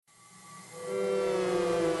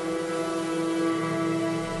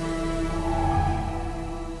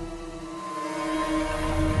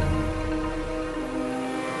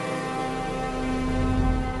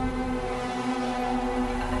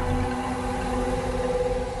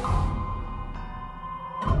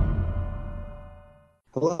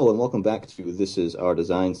Hello and welcome back to This Is Our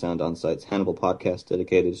Design, Sound On Sight's Hannibal podcast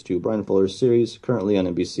dedicated to Bryan Fuller's series, currently on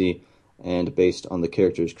NBC, and based on the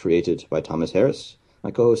characters created by Thomas Harris.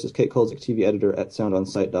 My co-host is Kate Kolzik, TV editor at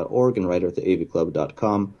soundonsight.org and writer at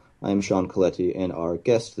theavclub.com. I am Sean Coletti, and our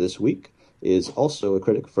guest this week is also a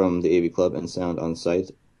critic from the AV Club and Sound On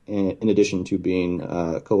Sight, in addition to being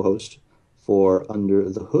co-host for Under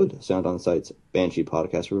the Hood, Sound On Sight's Banshee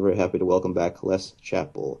podcast. We're very happy to welcome back Les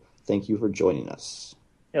Chappell. Thank you for joining us.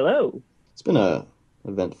 Hello. It's been a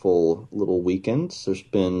eventful little weekend. There's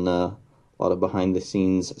been a lot of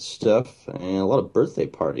behind-the-scenes stuff and a lot of birthday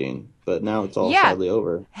partying, but now it's all sadly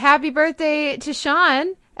over. Happy birthday to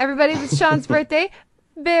Sean. Everybody, it's Sean's birthday.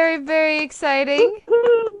 Very, very exciting.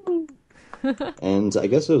 And I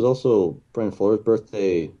guess it was also Bryan Fuller's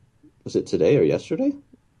birthday. Was it today or yesterday?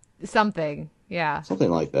 Something, yeah.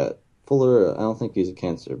 Something like that. Fuller, I don't think he's a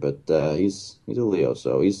Cancer, but he's a Leo,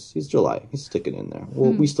 so he's July. He's sticking in there.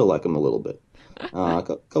 Well, we still like him a little bit.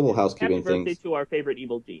 Couple housekeeping Happy birthday things. to our favorite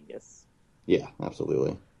evil genius. Yeah,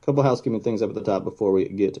 absolutely. Couple housekeeping things up at the top before we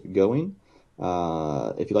get going.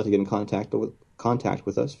 If you'd like to get in contact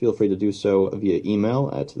with us, feel free to do so via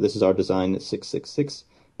email at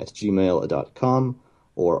thisisourdesign666@gmail.com,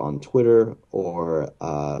 or on Twitter, or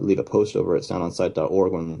leave a post over at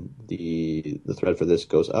soundonsight.org when the thread for this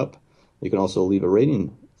goes up. You can also leave a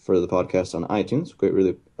rating for the podcast on iTunes. We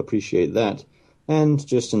really appreciate that. And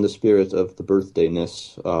just in the spirit of the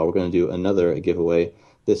birthdayness, we're going to do another giveaway,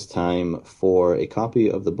 this time for a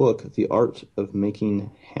copy of the book, The Art of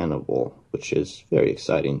Making Hannibal, which is very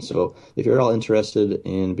exciting. So if you're all interested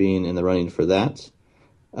in being in the running for that,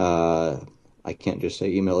 I can't just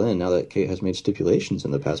say email in now that Kate has made stipulations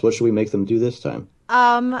in the past. What should we make them do this time?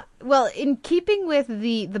 Well, in keeping with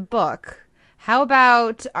the book, how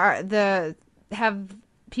about have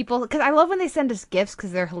people, because I love when they send us gifts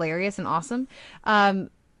because they're hilarious and awesome.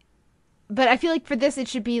 But I feel like for this it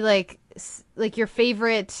should be like your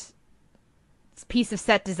favorite piece of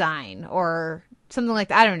set design or something like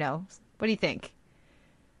that. I don't know. What do you think?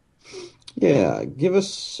 Yeah, give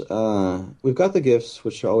us, we've got the gifts,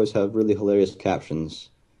 which always have really hilarious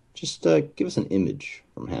captions. Just give us an image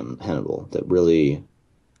from Hannibal that really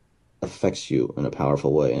affects you in a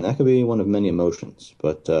powerful way. And that could be one of many emotions.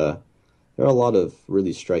 But there are a lot of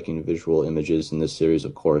really striking visual images in this series,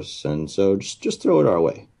 of course. And so just throw it our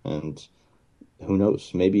way. And who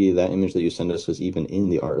knows, maybe that image that you send us is even in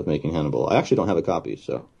The Art of Making Hannibal. I actually don't have a copy,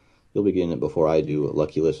 so you'll be getting it before I do,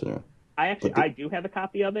 lucky listener. I do have a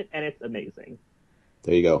copy of it, and it's amazing.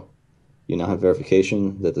 There you go. You now have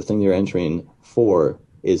verification that the thing you're entering for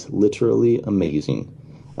is literally amazing.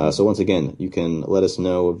 So once again, you can let us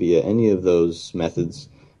know via any of those methods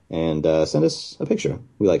and send us a picture.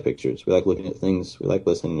 We like pictures. We like looking at things. We like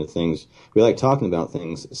listening to things. We like talking about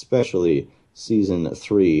things, especially Season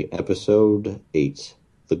 3, Episode 8,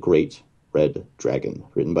 The Great Red Dragon,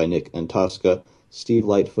 written by Nick Antosca, Steve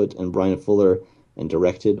Lightfoot, and Bryan Fuller, and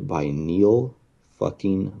directed by Neil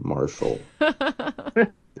fucking Marshall.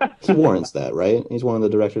 He warrants that, right? He's one of the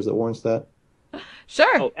directors that warrants that?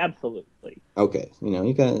 Sure. Oh, absolutely. Okay.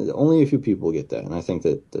 You got only a few people get that, and I think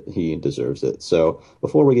that he deserves it. So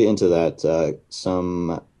before we get into that,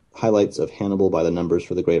 some highlights of Hannibal by the numbers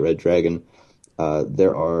for the Great Red Dragon.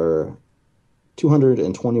 There are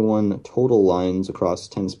 221 total lines across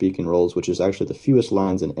 10 speaking roles, which is actually the fewest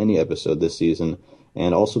lines in any episode this season,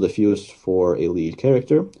 and also the fewest for a lead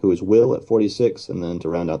character, who is Will at 46, and then to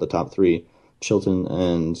round out the top three, Chilton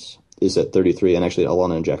is at 33, and actually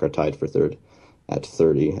Alana and Jack are tied for third at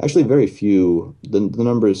 30. Actually, very few. The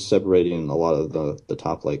numbers separating a lot of the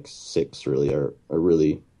top six really are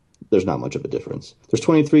really, there's not much of a difference. There's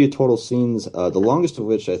 23 total scenes, the longest of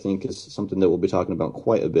which I think is something that we'll be talking about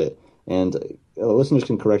quite a bit. And listeners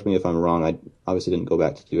can correct me if I'm wrong. I obviously didn't go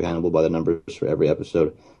back to do Hannibal by the numbers for every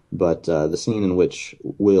episode, but the scene in which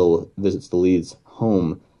Will visits the lead's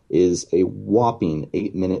home is a whopping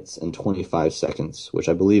 8 minutes and 25 seconds, which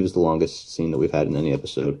I believe is the longest scene that we've had in any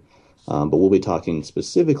episode. But we'll be talking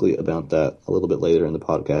specifically about that a little bit later in the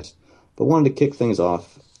podcast. But wanted to kick things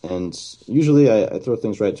off, and usually I throw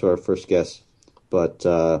things right to our first guest, but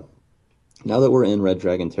now that we're in Red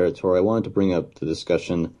Dragon territory, I wanted to bring up the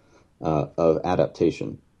discussion of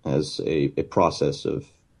adaptation as a process of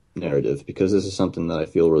narrative, because this is something that I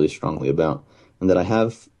feel really strongly about, and that I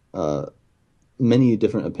have many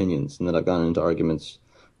different opinions, and that I've gotten into arguments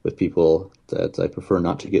with people that I prefer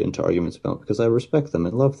not to get into arguments about because I respect them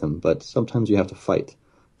and love them, but sometimes you have to fight.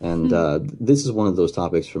 And this is one of those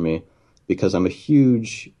topics for me because I'm a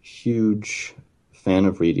huge, huge fan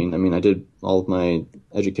of reading. I mean, I did all of my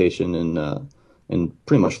education in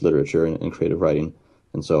pretty much literature and creative writing,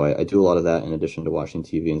 And so I do a lot of that in addition to watching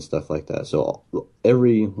TV and stuff like that. So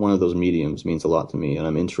every one of those mediums means a lot to me, and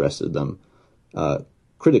I'm interested in them,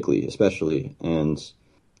 critically especially. And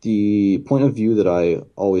the point of view that I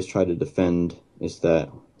always try to defend is that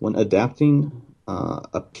when adapting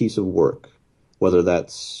a piece of work, whether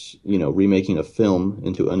that's, remaking a film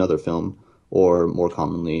into another film, or more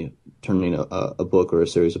commonly turning a book or a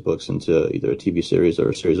series of books into either a TV series or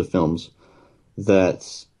a series of films,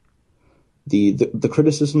 that the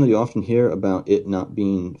criticism that you often hear about it not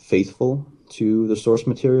being faithful to the source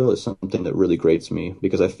material is something that really grates me,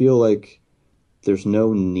 because I feel like there's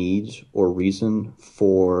no need or reason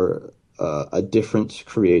for a different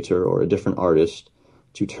creator or a different artist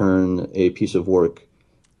to turn a piece of work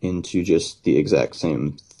into just the exact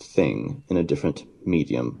same thing in a different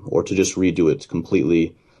medium, or to just redo it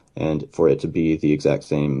completely and for it to be the exact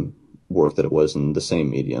same work that it was in the same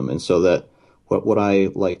medium. And so that what I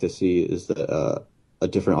like to see is that a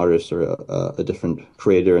different artist or a different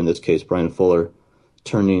creator, in this case Bryan Fuller,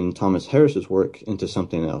 turning Thomas Harris's work into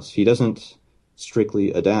something else. He doesn't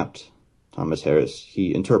strictly adapt Thomas Harris.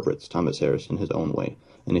 He interprets Thomas Harris in his own way.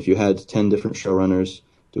 And if you had 10 different showrunners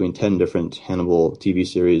doing 10 different Hannibal TV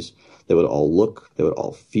series, they would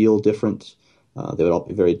all feel different. They would all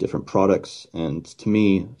be very different products. And to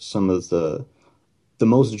me, some of the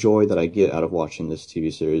most joy that I get out of watching this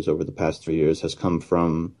TV series over the past 3 years has come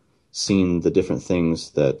from seeing the different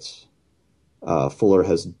things that Fuller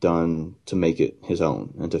has done to make it his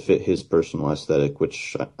own and to fit his personal aesthetic,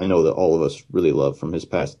 which I know that all of us really love from his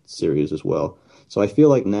past series as well. So I feel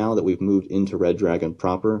like now that we've moved into Red Dragon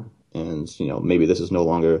proper, and maybe this is no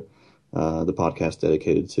longer the podcast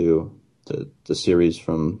dedicated to the series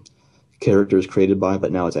from characters created by,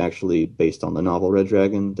 but now it's actually based on the novel Red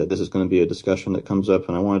Dragon, that this is going to be a discussion that comes up,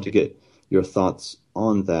 and I wanted to get your thoughts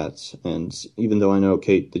on that. And even though I know,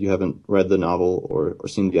 Kate, that you haven't read the novel or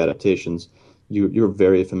seen the adaptations, you're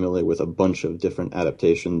very familiar with a bunch of different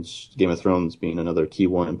adaptations, Game of Thrones being another key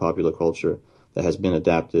one in popular culture that has been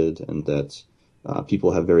adapted, and that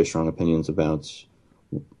people have very strong opinions about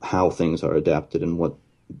how things are adapted and what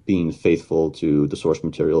being faithful to the source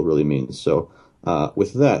material really means. So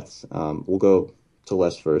with that, we'll go to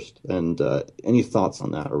Les first. And any thoughts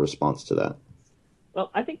on that or response to that? Well,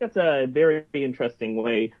 I think that's a very interesting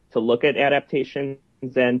way to look at adaptations,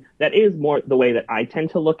 and that is more the way that I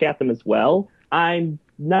tend to look at them as well. I'm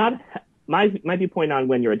not my viewpoint on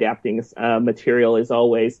when you're adapting material is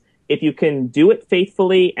always, if you can do it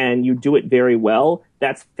faithfully and you do it very well,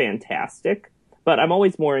 that's fantastic. But I'm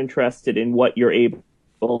always more interested in what you're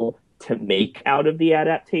able to make out of the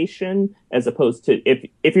adaptation, as opposed to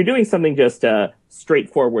if you're doing something just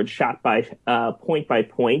straightforward, shot by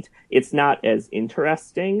point, it's not as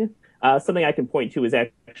interesting. Something I can point to is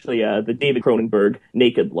actually the David Cronenberg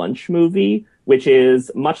Naked Lunch movie, which is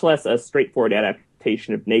much less a straightforward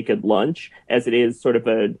adaptation of Naked Lunch, as it is sort of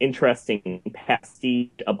an interesting pastiche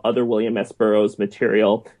of other William S. Burroughs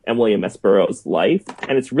material and William S. Burroughs' life.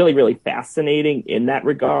 And it's really, really fascinating in that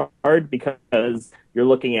regard, because you're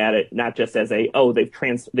looking at it not just as they've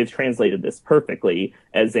translated this perfectly,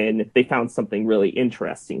 as in they found something really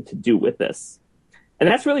interesting to do with this. And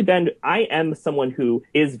that's really I am someone who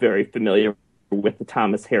is very familiar with the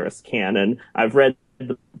Thomas Harris canon. I've read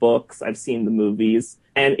the books, I've seen the movies,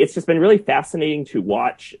 and it's just been really fascinating to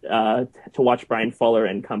watch Bryan Fuller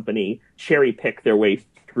and company cherry pick their way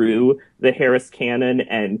through the Harris canon,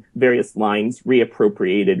 and various lines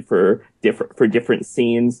reappropriated for different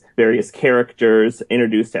scenes, various characters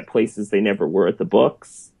introduced at places they never were at the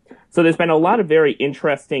books. So there's been a lot of very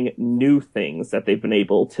interesting new things that they've been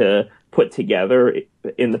able to put together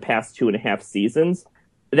in the past 2.5 seasons.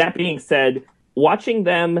 That being said, watching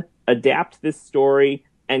them adapt this story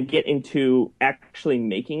and get into actually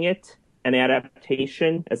making it an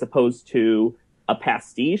adaptation as opposed to a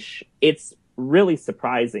pastiche, it's really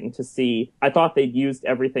surprising to see. I thought they'd used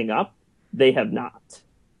everything up. They have not.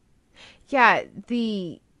 Yeah,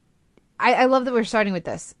 I love that we're starting with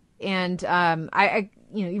this. And I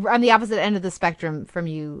you're on the opposite end of the spectrum from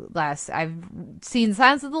you, Les. I've seen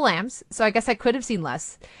Silence of the Lambs, so I guess I could have seen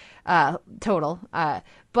less total.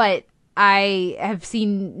 But I have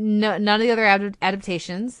seen none of the other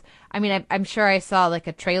adaptations. I mean, I'm sure I saw like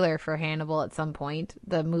a trailer for Hannibal at some point,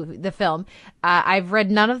 the film. I've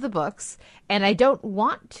read none of the books, and I don't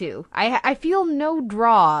want to. I feel no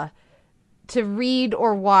draw to read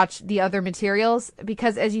or watch the other materials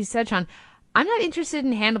because, as you said, Sean, I'm not interested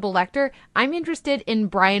in Hannibal Lecter. I'm interested in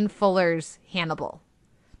Bryan Fuller's Hannibal.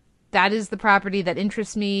 That is the property that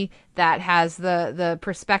interests me, that has the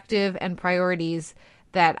perspective and priorities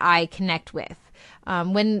that I connect with.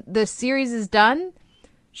 When the series is done,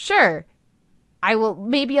 sure,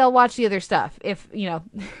 maybe I'll watch the other stuff if,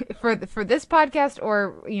 for this podcast,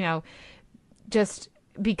 or, just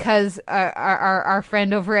because our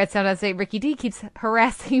friend over at Sound On State, Ricky D, keeps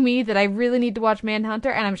harassing me that I really need to watch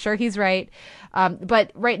Manhunter, and I'm sure he's right.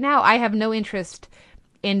 But right now I have no interest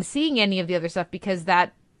in seeing any of the other stuff because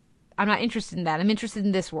I'm not interested in that. I'm interested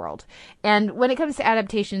in this world. And when it comes to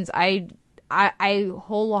adaptations, I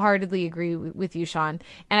wholeheartedly agree with you, Sean.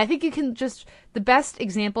 And I think the best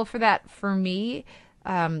example for that for me,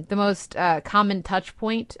 the most common touch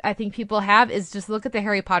point I think people have is just look at the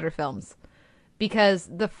Harry Potter films. Because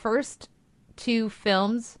the first two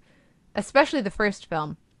films, especially the first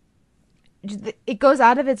film, it goes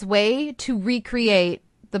out of its way to recreate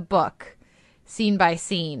the book scene by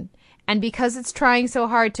scene. And because it's trying so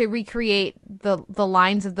hard to recreate the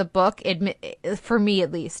lines of the book, for me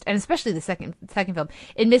at least, and especially the second film,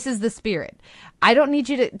 it misses the spirit. I don't need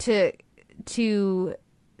you to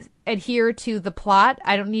adhere to the plot.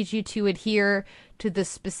 I don't need you to adhere to the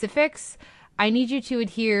specifics. I need you to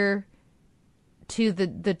adhere to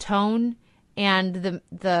the tone and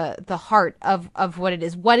the heart of what it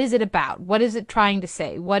is. What is it about? What is it trying to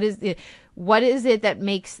say? What is it that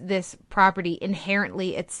makes this property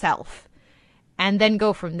inherently itself? And then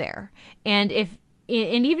go from there. And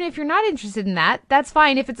even if you're not interested in that, that's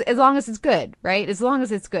fine as long as it's good, right? As long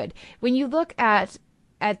as it's good. When you look at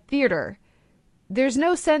theater, there's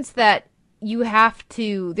no sense that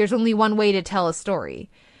there's only one way to tell a story.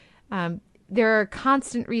 There are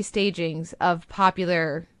constant restagings of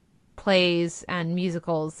popular plays and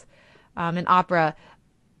musicals and opera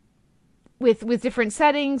with different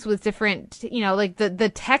settings, with different, like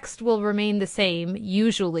the text will remain the same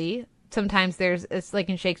usually. Sometimes it's like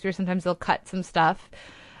in Shakespeare, sometimes they'll cut some stuff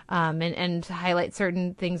and highlight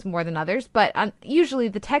certain things more than others. But usually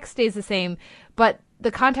the text stays the same, but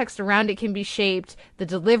the context around it can be shaped. The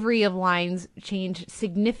delivery of lines change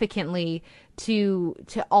significantly to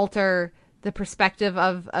alter the perspective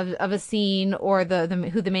of a scene, or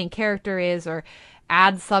who the main character is, or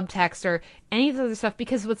add subtext or any of the other stuff,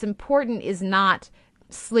 because what's important is not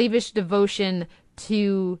slavish devotion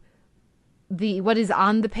to what is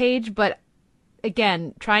on the page, but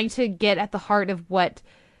again, trying to get at the heart of what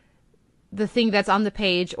the thing that's on the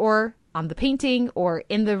page or on the painting or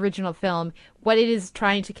in the original film, what it is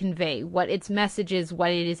trying to convey, what its message is,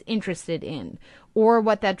 what it is interested in, or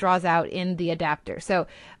what that draws out in the adapter. So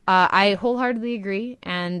I wholeheartedly agree,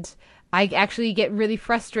 and I actually get really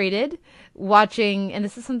frustrated watching, and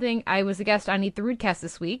this is something, I was a guest on Eat the Rudecast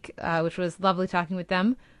this week, which was lovely talking with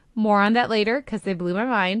them. More on that later, because they blew my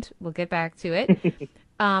mind. We'll get back to it.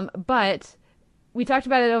 But we talked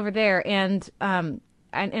about it over there, and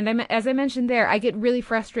as I mentioned there, I get really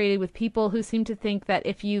frustrated with people who seem to think that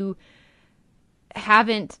if you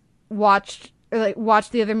haven't watched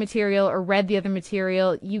the other material or read the other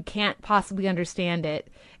material, you can't possibly understand it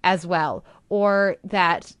as well, or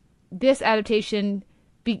that this adaptation,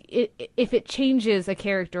 if it changes a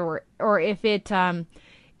character, or if it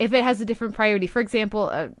has a different priority. For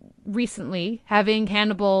example, recently having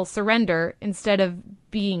Hannibal surrender instead of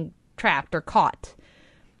being trapped or caught,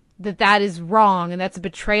 that is wrong and that's a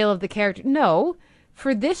betrayal of the character. No,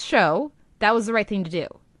 for this show, that was the right thing to do.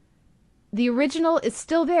 The original is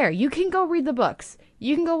still there. You can go read the books.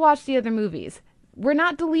 You can go watch the other movies. We're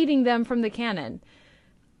not deleting them from the canon.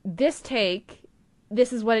 This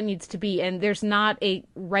is what it needs to be, and there's not a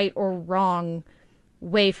right or wrong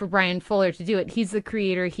way for Bryan Fuller to do it. He's the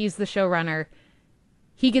creator. He's the showrunner.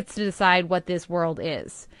 He gets to decide what this world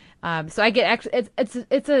is. So I get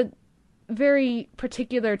it's a very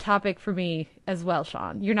particular topic for me as well,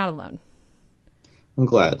 Sean. You're not alone. I'm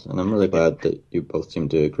glad, and I'm really glad that you both seem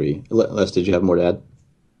to agree. Les, did you have more to add?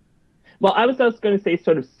 Well, I was also going to say,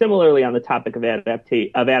 sort of similarly on the topic of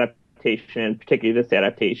adaptation, particularly this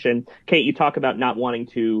adaptation. Kate, you talk about not wanting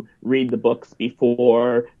to read the books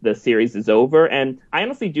before the series is over, and I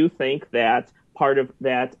honestly do think that part of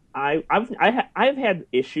that, I've had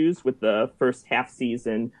issues with the first half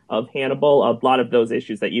season of Hannibal, a lot of those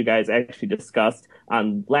issues that you guys actually discussed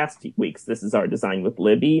on last week's This Is Our Design with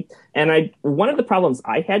Libby. And one of the problems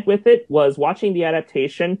I had with it was watching the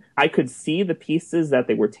adaptation, I could see the pieces that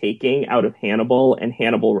they were taking out of Hannibal and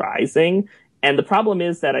Hannibal Rising. And the problem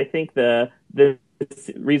is that I think the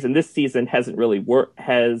reason this season has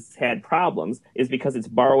had problems is because it's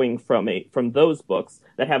borrowing from those books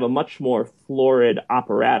that have a much more florid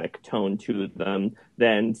operatic tone to them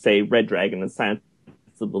than, say, Red Dragon and Silence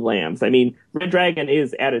of the Lambs. I mean, Red Dragon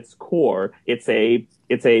is at its core, it's a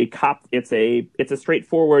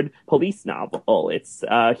straightforward police novel. It's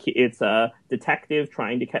a detective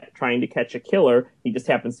trying to catch a killer. He just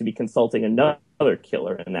happens to be consulting another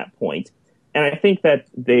killer in that point. And I think that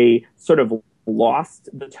they sort of lost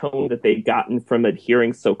the tone that they'd gotten from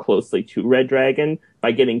adhering so closely to Red Dragon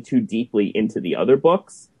by getting too deeply into the other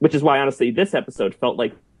books, which is why, honestly, this episode felt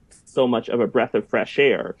like so much of a breath of fresh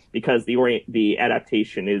air, because the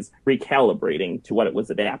adaptation is recalibrating to what it was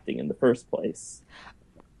adapting in the first place.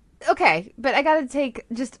 Okay, but I got to take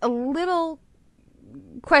just a little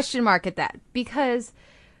question mark at that, because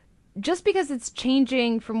just because it's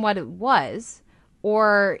changing from what it was,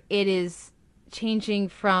 or it is changing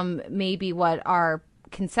from maybe what our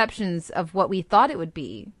conceptions of what we thought it would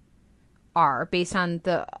be are based on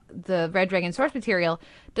the Red Dragon source material,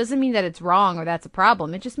 doesn't mean that it's wrong or that's a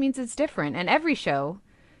problem. It just means it's different. And every show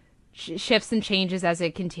shifts and changes as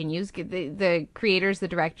it continues. The creators, the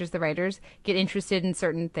directors, the writers get interested in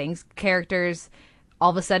certain things. Characters,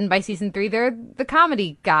 all of a sudden by season 3, they're the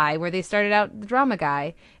comedy guy where they started out the drama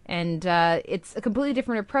guy. And it's a completely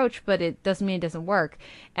different approach, but it doesn't mean it doesn't work.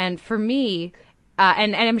 And for me,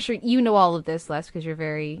 and I'm sure you know all of this, Les, because you're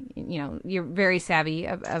very savvy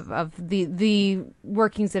of the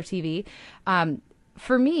workings of TV.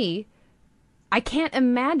 For me, I can't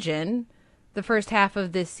imagine the first half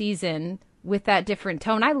of this season with that different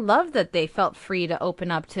tone. I love that they felt free to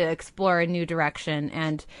open up to explore a new direction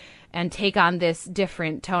and take on this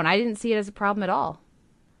different tone. I didn't see it as a problem at all.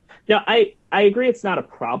 No, I agree it's not a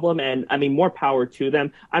problem, and I mean, more power to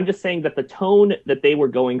them. I'm just saying that the tone that they were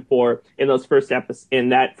going for in that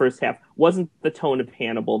first half wasn't the tone of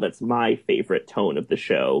Hannibal that's my favorite tone of the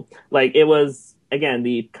show. Like, it was, again,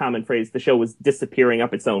 the common phrase, the show was disappearing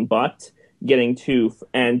up its own butt,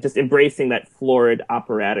 and just embracing that florid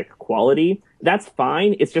operatic quality. That's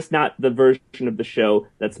fine. It's just not the version of the show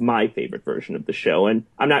that's my favorite version of the show. And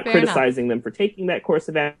I'm not criticizing them for taking that course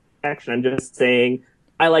of action. I'm just saying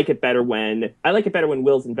I like it better when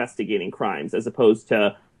Will's investigating crimes as opposed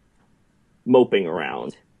to moping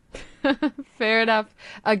around. Fair enough.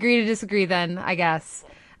 Agree to disagree then, I guess.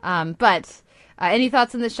 But any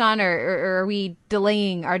thoughts on this, Sean, or are we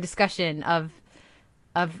delaying our discussion of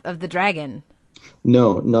the dragon?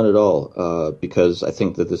 No, not at all, because I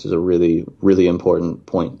think that this is a really, really important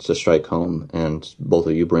point to strike home, and both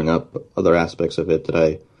of you bring up other aspects of it that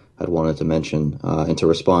I had wanted to mention, and to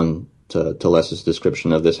respond to Les's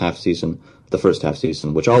description of this half season, the first half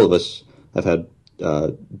season, which all of us have had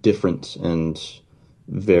different and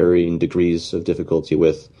varying degrees of difficulty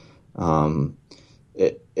with.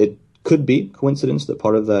 It could be coincidence that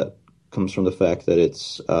part of that comes from the fact that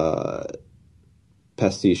it's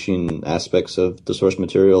pastiching aspects of the source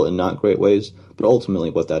material in not great ways, but ultimately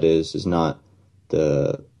what that is not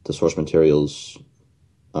the source material's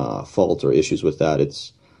fault or issues with that.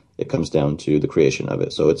 It comes down to the creation of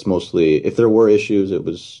it. So it's mostly, if there were issues,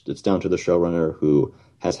 it's down to the showrunner, who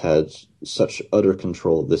has had such utter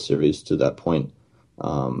control of this series to that point,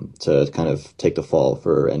 to kind of take the fall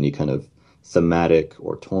for any kind of thematic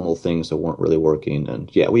or tonal things that weren't really working.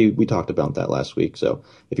 And yeah, we talked about that last week. So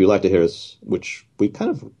if you'd like to hear us, which we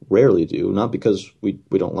kind of rarely do, not because we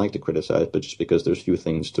don't like to criticize, but just because there's few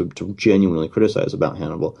things to genuinely criticize about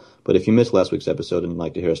Hannibal. But if you missed last week's episode and you'd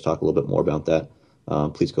like to hear us talk a little bit more about that,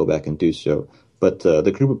 please go back and do so. But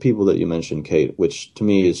the group of people that you mentioned, Kate, which to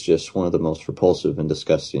me is just one of the most repulsive and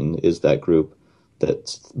disgusting, is that group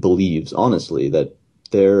that believes, honestly, that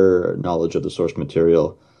their knowledge of the source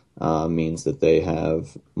material means that they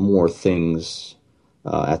have more things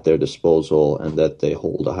at their disposal and that they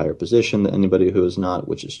hold a higher position than anybody who is not,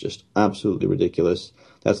 which is just absolutely ridiculous.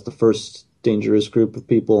 That's the first dangerous group of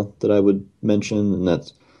people that I would mention, and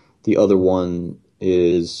that's the other one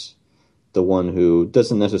is the one who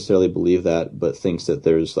doesn't necessarily believe that, but thinks that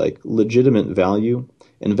there's like legitimate value,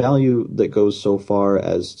 and value that goes so far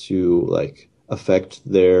as to like affect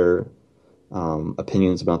their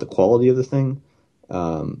opinions about the quality of the thing.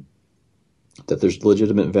 That there's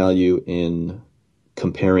legitimate value in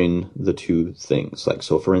comparing the two things. Like,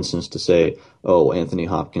 so for instance, to say, oh, Anthony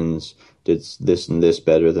Hopkins did this and this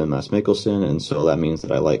better than Mads Mikkelsen, and so that means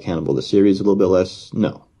that I like Hannibal the series a little bit less.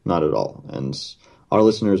 No, not at all. And our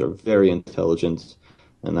listeners are very intelligent,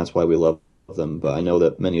 and that's why we love them. But I know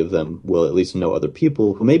that many of them will at least know other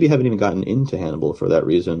people who maybe haven't even gotten into Hannibal for that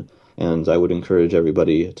reason. And I would encourage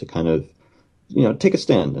everybody to kind of, take a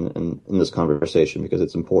stand in this conversation, because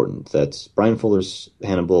it's important. That Brian Fuller's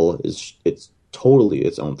Hannibal it's totally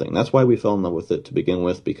its own thing. That's why we fell in love with it to begin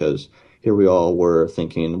with, because here we all were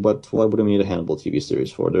thinking, what would we need a Hannibal TV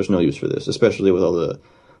series for? There's no use for this, especially with all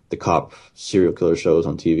the cop serial killer shows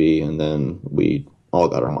on TV, and then we all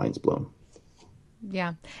got our minds blown.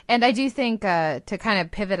 Yeah. And I do think to kind of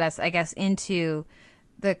pivot us, I guess, into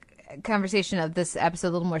conversation of this episode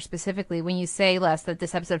a little more specifically, when you say, Les, that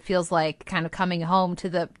this episode feels like kind of coming home to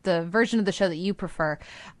the version of the show that you prefer,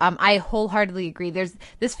 I wholeheartedly agree.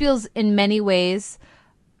 This feels in many ways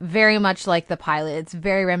very much like the pilot. It's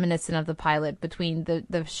very reminiscent of the pilot, between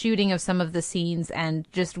the shooting of some of the scenes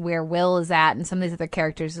and just where Will is at and some of these other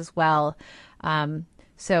characters as well.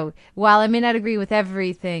 So while I may not agree with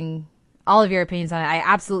everything, all of your opinions on it, I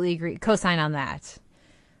absolutely agree. Co-sign on that.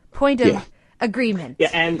 Point of agreement. Yeah,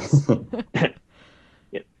 and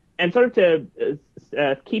and sort of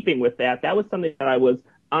to keeping with that, that was something that I was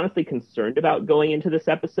honestly concerned about going into this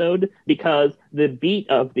episode, because the beat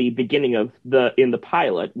of the beginning of in the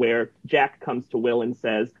pilot, where Jack comes to Will and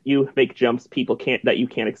says, "You make jumps that you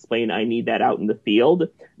can't explain. I need that out in the field."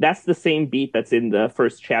 That's the same beat that's in the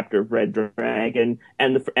first chapter of Red Dragon,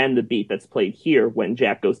 and the beat that's played here when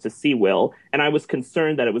Jack goes to see Will. And I was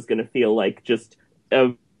concerned that it was going to feel like just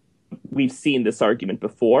we've seen this argument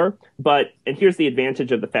before. And here's the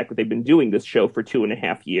advantage of the fact that they've been doing this show for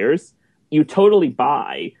 2.5 years. You totally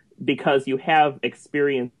buy, because you have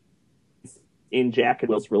experience in Jack and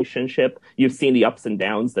Will's relationship. You've seen the ups and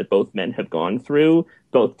downs that both men have gone through,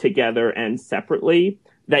 both together and separately,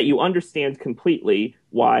 that you understand completely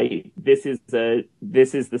why this is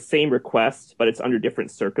the same request, but it's under different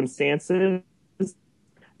circumstances,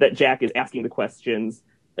 that Jack is asking the questions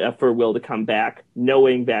for Will to come back,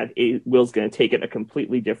 knowing that Will's going to take it a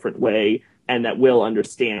completely different way, and that Will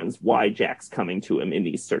understands why Jack's coming to him in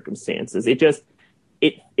these circumstances.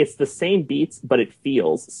 It's the same beats, but it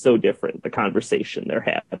feels so different, the conversation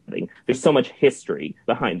they're having. There's so much history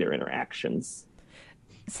behind their interactions.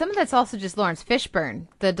 Some of that's also just Lawrence Fishburne,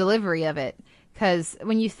 the delivery of it. Because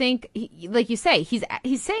when you think, like you say, he's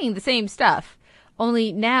saying the same stuff,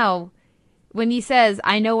 only now when he says,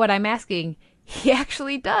 "I know what I'm asking," he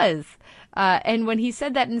actually does. And when he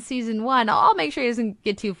said that in season 1, I'll make sure he doesn't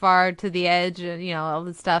get too far to the edge and, all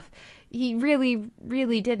this stuff. He really,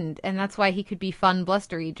 really didn't. And that's why he could be fun,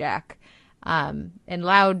 blustery Jack, and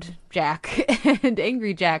loud Jack and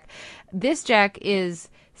angry Jack. This Jack is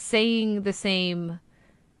saying the same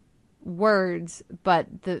words, but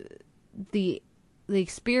the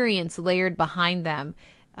experience layered behind them.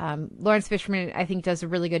 Lawrence Fishburne, I think, does a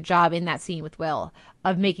really good job in that scene with Will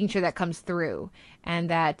of making sure that comes through, and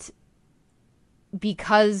that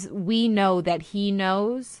because we know that he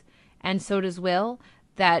knows, and so does Will,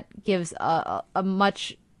 that gives a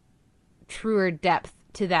much truer depth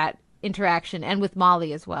to that interaction, and with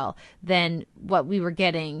Molly as well, than what we were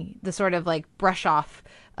getting, the sort of like brush off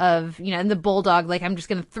of, and the bulldog, like, I'm just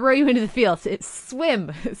going to throw you into the field. It's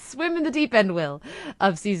swim in the deep end, Will,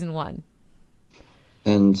 of season 1.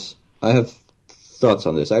 And I have thoughts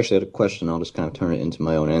on this. I actually had a question. I'll just kind of turn it into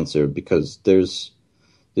my own answer, because there's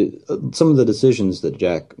some of the decisions that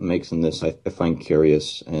Jack makes in this I find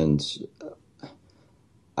curious. And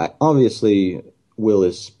obviously, Will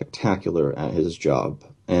is spectacular at his job.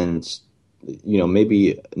 And,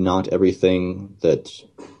 maybe not everything that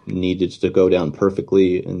needed to go down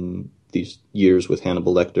perfectly in these years with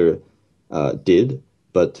Hannibal Lecter did.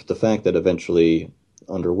 But the fact that eventually,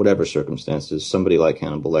 under whatever circumstances, somebody like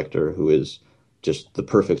Hannibal Lecter, who is just the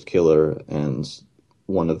perfect killer and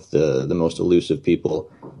one of the most elusive people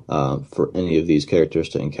for any of these characters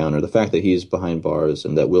to encounter, the fact that he's behind bars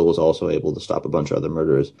and that Will was also able to stop a bunch of other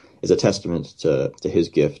murderers is a testament to his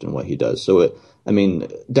gift and what he does. So,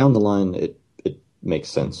 down the line, it makes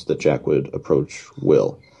sense that Jack would approach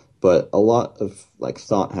Will. But a lot of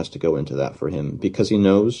thought has to go into that for him, because he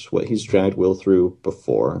knows what he's dragged Will through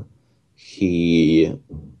before. He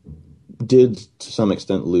did to some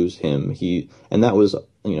extent lose him. And that was,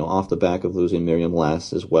 off the back of losing Miriam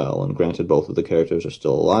Lass as well. And granted, both of the characters are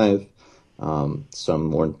still alive, some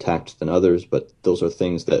more intact than others, but those are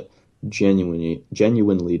things that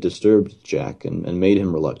genuinely disturbed Jack and made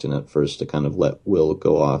him reluctant at first to kind of let Will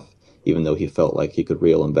go off, even though he felt like he could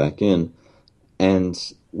reel him back in. And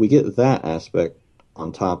we get that aspect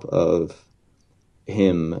on top of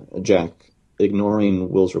Jack, ignoring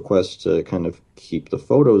Will's request to kind of keep the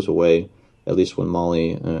photos away, at least when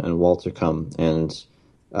Molly and Walter come. And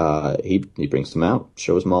he brings them out,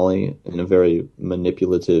 shows Molly in a very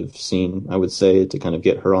manipulative scene, I would say, to kind of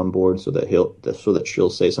get her on board so that she'll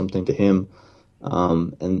say something to him.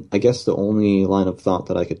 And I guess the only line of thought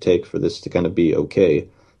that I could take for this to kind of be okay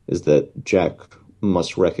is that Jack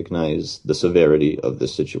must recognize the severity of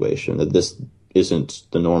this situation, that this isn't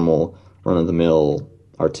the normal run-of-the-mill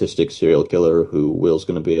artistic serial killer who Will's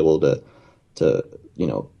going to be able to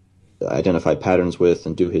identify patterns with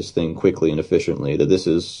and do his thing quickly and efficiently, that this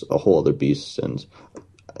is a whole other beast. And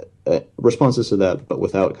responses to that, but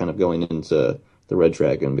without kind of going into the Red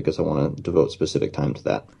Dragon, because I want to devote specific time to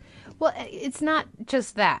that. Well, it's not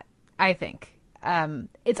just that, I think.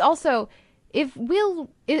 It's also, if Will,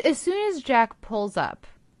 as soon as Jack pulls up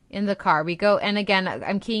in the car, we go, and again,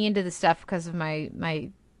 I'm keying into this stuff because of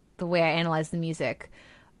the way I analyze the music.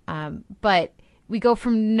 But we go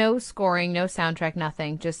from no scoring, no soundtrack,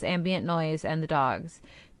 nothing, just ambient noise and the dogs,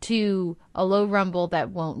 to a low rumble that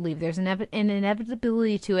won't leave. There's an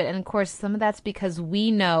inevitability to it. And of course, some of that's because we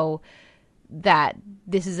know that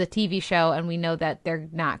this is a TV show and we know that they're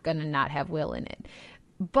not going to not have Will in it.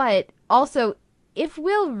 But also, if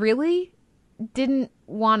Will really didn't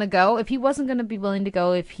want to go, if he wasn't going to be willing to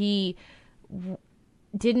go, if he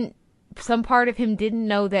didn't, some part of him didn't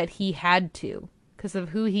know that he had to because of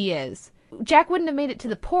who he is, Jack wouldn't have made it to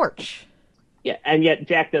the porch. Yeah, and yet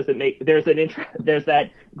Jack doesn't make. There's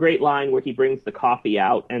that great line where he brings the coffee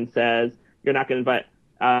out and says, "You're not going to invite.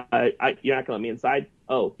 You're not going to let me inside.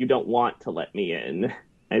 Oh, you don't want to let me in." And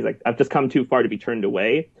he's like, "I've just come too far to be turned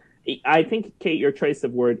away." I think, Kate, your choice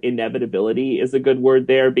of word inevitability is a good word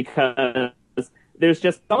there, because there's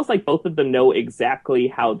just almost like both of them know exactly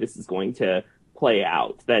how this is going to play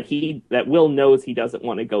out. That Will knows he doesn't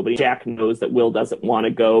want to go, but Jack knows that Will doesn't want to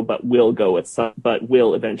go, but will go but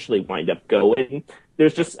will eventually wind up going.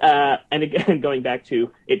 There's just and again, going back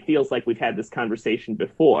to, it feels like we've had this conversation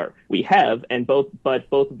before. We have, but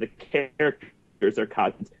both of the characters are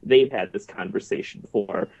cognizant they've had this conversation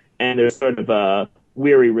before, and there's sort of a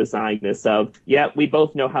weary resignedness of, yeah, we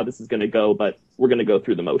both know how this is going to go, but we're going to go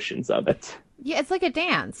through the motions of it. Yeah, it's like a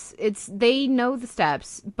dance. They know the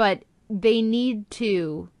steps, but they need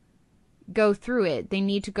to go through it. They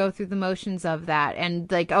need to go through the motions of that. And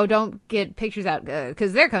like, oh, don't get pictures out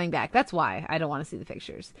because they're coming back. That's why I don't want to see the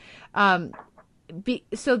pictures.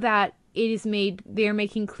 So that it is they're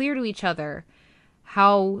making clear to each other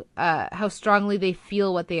how strongly they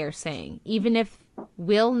feel what they are saying. Even if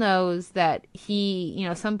Will knows that he,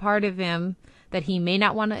 some part of him that he may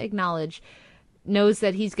not want to acknowledge knows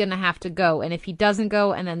that he's going to have to go. And if he doesn't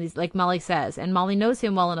go, and then like Molly says, and Molly knows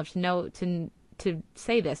him well enough to know to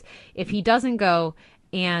say this, if he doesn't go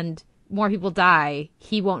and more people die,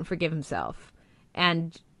 he won't forgive himself.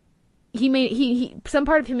 And he some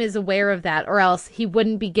part of him is aware of that, or else he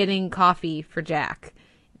wouldn't be getting coffee for Jack.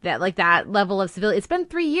 That level of civility. It's been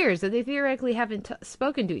 3 years that they theoretically haven't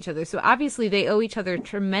spoken to each other. So obviously they owe each other a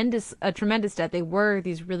tremendous debt. They were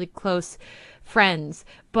these really close friends,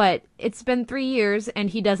 but it's been 3 years and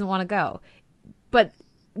he doesn't want to go. But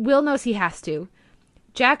Will knows he has to.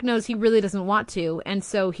 Jack knows he really doesn't want to, and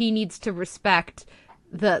so he needs to respect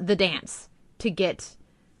the dance to get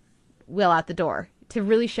Will out the door, to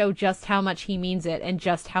really show just how much he means it and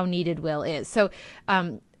just how needed Will is. So,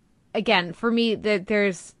 again, for me,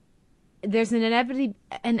 there's an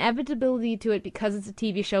inevitability to it because it's a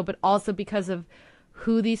TV show, but also because of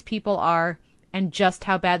who these people are and just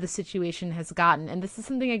how bad the situation has gotten. And this is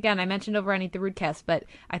something, again, I mentioned over on Eat the Rudecast, but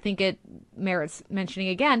I think it merits mentioning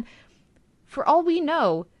again. For all we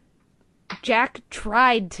know, Jack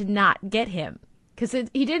tried to not get him, because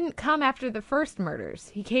he didn't come after the first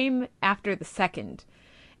murders. He came after the second.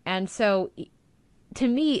 And so, to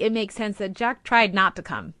me, it makes sense that Jack tried not to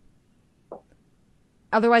come.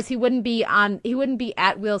 Otherwise, he wouldn't be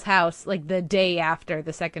at Will's house like the day after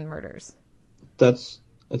the second murders.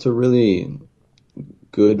 It's a really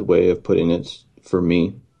good way of putting it for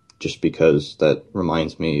me, just because that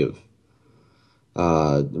reminds me of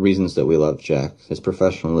reasons that we love Jack. His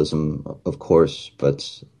professionalism, of course,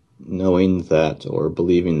 but knowing that, or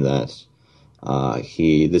believing that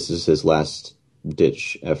this is his last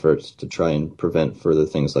ditch effort to try and prevent further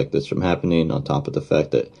things like this from happening, on top of the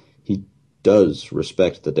fact that he does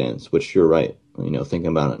respect the dance, which you're right. Thinking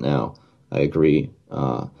about it now, I agree.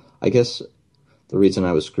 I guess the reason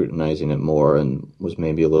I was scrutinizing it more and was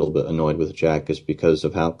maybe a little bit annoyed with Jack is because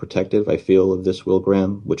of how protective I feel of this Will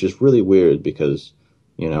Graham, which is really weird because,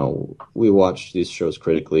 we watch these shows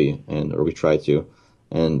critically, or we try to,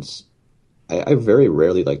 and I very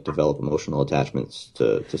rarely develop emotional attachments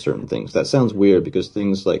to certain things. That sounds weird because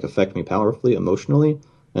things affect me powerfully emotionally,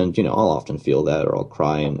 and I'll often feel that, or I'll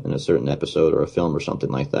cry in a certain episode or a film or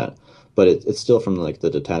something like that. But it's still from the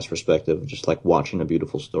detached perspective of just watching a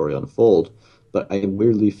beautiful story unfold. But I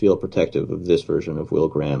weirdly feel protective of this version of Will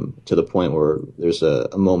Graham, to the point where there's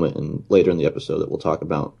a moment later in the episode that we'll talk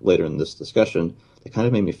about later in this discussion that kind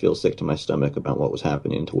of made me feel sick to my stomach about what was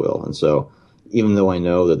happening to Will. And so, even though I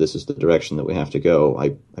know that this is the direction that we have to go,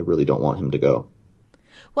 I really don't want him to go.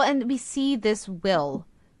 Well, and we see this Will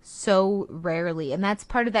so rarely, and that's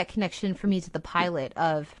part of that connection for me to the pilot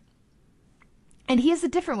of, And he is a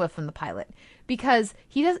different Will from the pilot because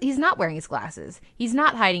he's not wearing his glasses. He's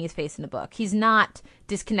not hiding his face in a book. He's not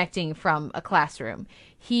disconnecting from a classroom.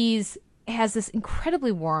 Has this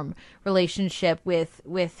incredibly warm relationship with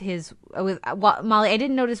Molly. I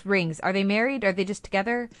didn't notice rings. Are they married? Are they just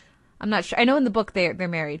together? I'm not sure. I know in the book they're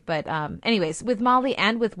married, but anyways, with Molly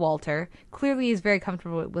and with Walter, clearly he's very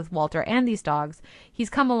comfortable with Walter and these dogs. He's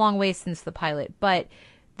come a long way since the pilot, but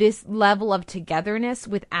this level of togetherness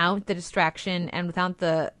without the distraction and without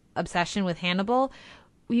the obsession with Hannibal,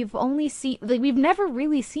 we've never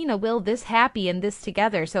really seen a Will this happy and this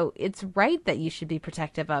together. So it's right that you should be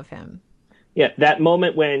protective of him. Yeah, that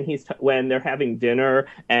moment when when they're having dinner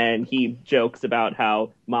and he jokes about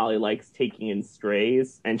how Molly likes taking in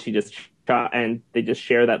strays, and they just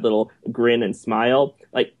share that little grin and smile.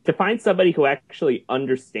 Like, to find somebody who actually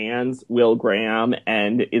understands Will Graham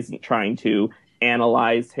and isn't trying to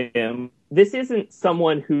analyze him. This isn't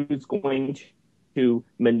someone who's going to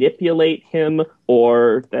manipulate him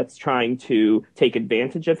or that's trying to take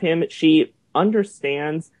advantage of him. She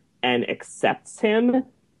understands and accepts him.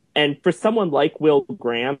 And for someone like Will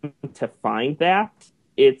Graham to find that,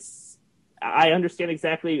 I understand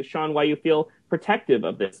exactly, Sean, why you feel protective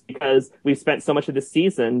of this, because we've spent so much of this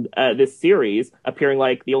series, appearing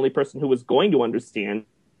like the only person who was going to understand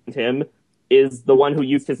him is the one who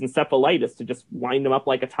used his encephalitis to just wind him up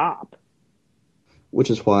like a top. Which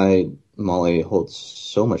is why Molly holds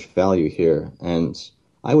so much value here. And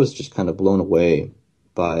I was just kind of blown away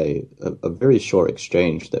by a very short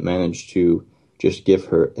exchange that managed to just give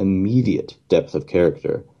her immediate depth of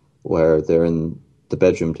character, where they're in the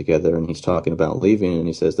bedroom together and he's talking about leaving, and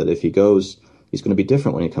he says that if he goes, he's going to be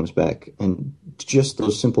different when he comes back. And just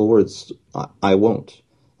those simple words, I won't.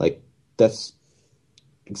 Like, that's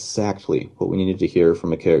exactly what we needed to hear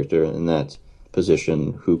from a character in that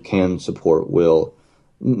position who can support Will,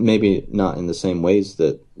 maybe not in the same ways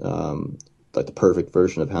that like the perfect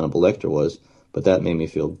version of Hannibal Lecter was, but that made me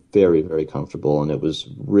feel very, very comfortable, and it was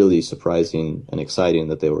really surprising and exciting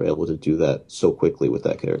that they were able to do that so quickly with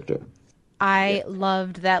that character. I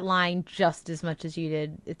loved that line just as much as you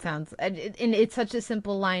did. It sounds, and it's such a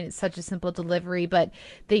simple line, it's such a simple delivery, but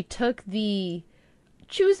they took the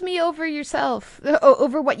choose me over yourself,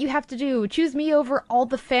 over what you have to do, choose me over all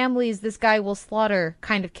the families this guy will slaughter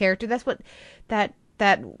kind of character. That's what that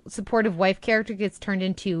supportive wife character gets turned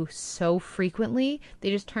into so frequently. They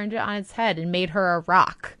just turned it on its head and made her a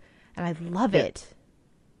rock, and I love it.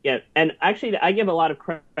 Yeah, and actually, I give a lot of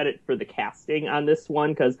credit for the casting on this one,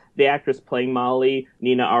 because the actress playing Molly,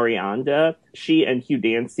 Nina Arianda, she and Hugh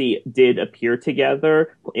Dancy did appear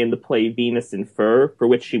together in the play Venus in Fur, for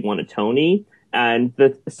which she won a Tony. And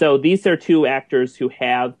so these are two actors who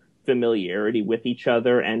have familiarity with each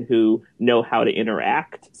other and who know how to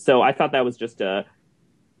interact. So I thought that was just a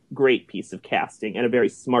great piece of casting, and a very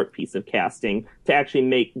smart piece of casting, to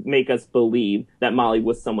actually make us believe that Molly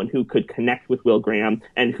was someone who could connect with Will Graham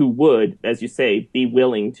and who would, as you say, be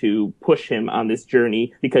willing to push him on this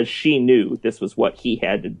journey because she knew this was what he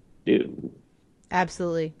had to do.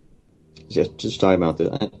 Absolutely. Just talking about this,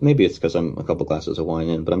 maybe it's because I'm a couple glasses of wine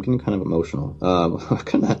in, but I'm getting kind of emotional. I'm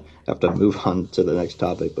gonna have to move on to the next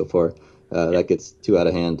topic before that gets too out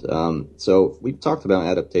of hand. So we've talked about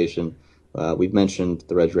adaptation. We've mentioned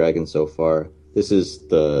the Red Dragon so far. This is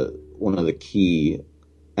one of the key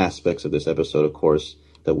aspects of this episode, of course,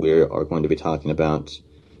 that we are going to be talking about.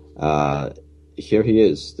 Here he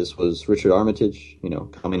is. This was Richard Armitage,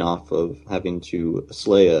 coming off of having to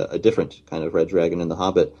slay a different kind of Red Dragon in The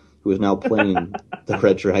Hobbit, who is now playing the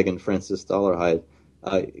Red Dragon, Francis Dolarhyde.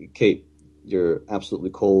 Kate, you're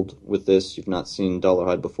absolutely cold with this. You've not seen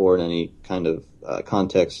Dolarhyde before in any kind of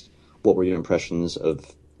context. What were your impressions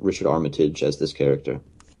of Richard Armitage as this character?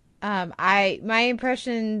 My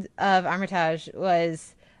impression of Armitage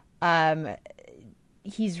was,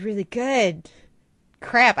 he's really good.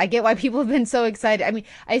 Crap, I get why people have been so excited. I mean,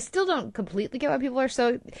 I still don't completely get why people are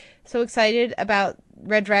so excited about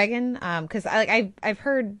Red Dragon. Because I've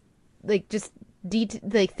heard just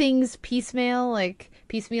things piecemeal, like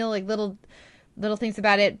little things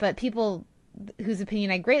about it, but people whose opinion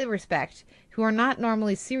I greatly respect, who are not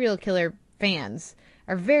normally serial killer fans,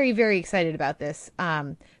 are very, very excited about this.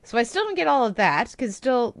 So I still don't get all of that, because it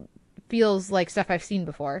still feels like stuff I've seen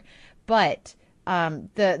before. But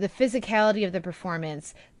the physicality of the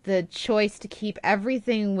performance, the choice to keep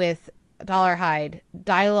everything with Dolarhyde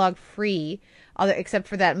dialogue free, except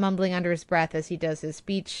for that mumbling under his breath as he does his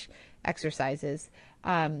speech exercises.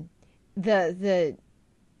 The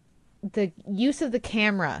use of the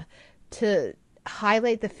camera to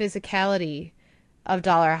highlight the physicality of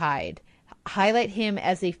Dolarhyde, highlight him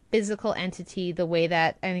as a physical entity the way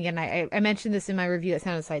that, and again, I mentioned this in my review at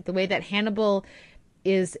Sound Site, the way that Hannibal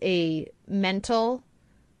is a mental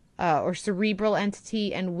or cerebral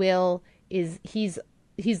entity, and Will he's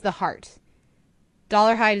the heart.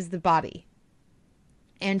 Dolarhyde is the body.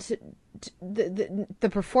 And the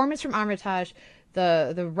performance from Armitage,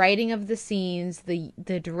 the writing of the scenes, the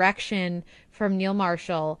direction from Neil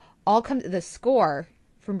Marshall, the score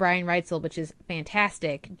from Brian Reitzel, which is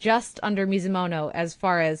fantastic, just under Mizumono as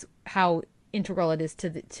far as how integral it is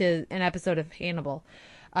to an episode of Hannibal.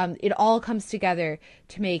 It all comes together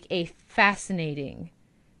to make a fascinating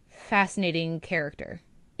character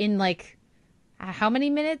in like how many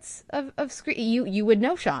minutes of screen? You would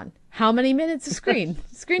know, Sean. How many minutes of screen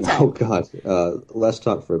time? Oh God, let's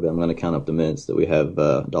talk for a bit. I'm going to count up the minutes that we have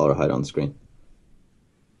Dolarhyde on screen.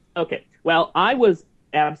 Okay. Well, I was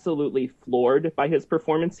absolutely floored by his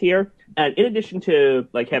performance here. And in addition to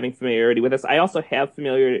like having familiarity with this, I also have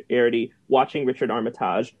familiarity watching Richard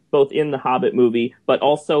Armitage, both in the Hobbit movie, but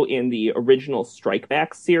also in the original Strike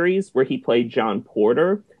Back series where he played John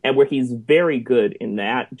Porter, and where he's very good in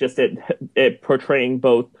that, just at portraying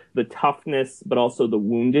both the toughness, but also the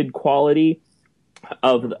wounded quality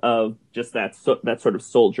of just that sort of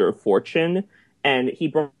soldier of fortune. And he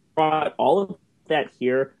brought all of that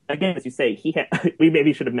here. Again, as you say, we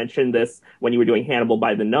maybe should have mentioned this when you were doing Hannibal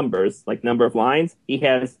by the numbers, like number of lines. He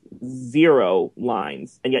has 0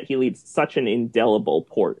 lines, and yet he leaves such an indelible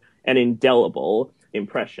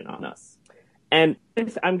impression on us. And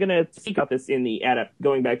I'm going to speak about this in the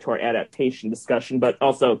going back to our adaptation discussion, but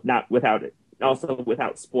also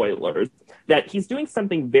without spoilers, that he's doing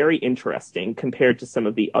something very interesting compared to some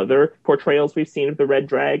of the other portrayals we've seen of the Red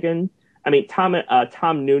Dragon. I mean, Tom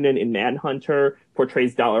Noonan in Manhunter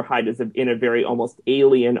portrays Dolarhyde in a very almost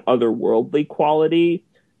alien, otherworldly quality,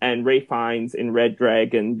 and Ray Fiennes in Red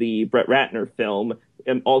Dragon, the Brett Ratner film,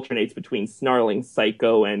 alternates between snarling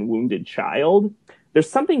psycho and wounded child. There's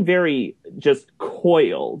something very just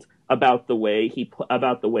coiled about the way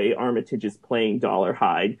Armitage is playing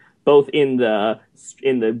Dolarhyde, both in the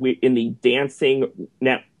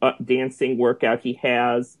dancing workout he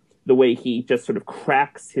has, the way he just sort of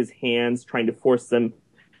cracks his hands, trying to force them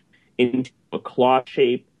into a claw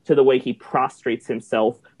shape, to the way he prostrates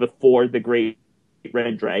himself before the Great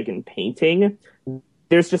Red Dragon painting.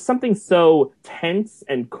 There's just something so tense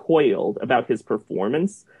and coiled about his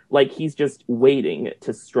performance, like he's just waiting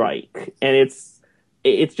to strike. And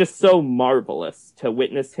it's just so marvelous to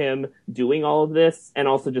witness him doing all of this, and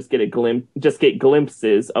also just get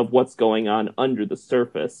glimpses of what's going on under the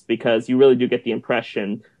surface, because you really do get the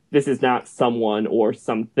impression this is not someone or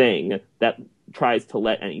something that tries to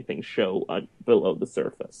let anything show below the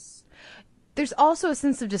surface. There's also a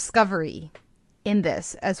sense of discovery in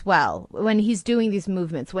this as well. When he's doing these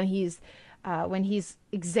movements, when he's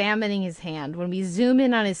examining his hand, when we zoom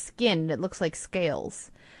in on his skin, it looks like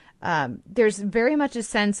scales. There's very much a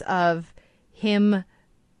sense of him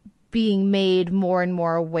being made more and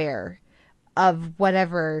more aware of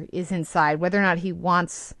whatever is inside, whether or not he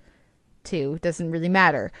wants to, doesn't really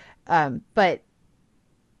matter. But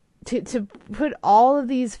to put all of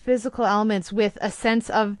these physical elements with a sense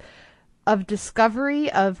of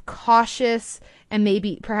discovery, of cautious and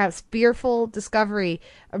maybe perhaps fearful discovery,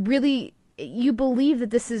 really, you believe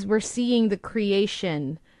that we're seeing the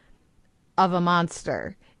creation of a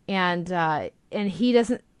monster. And he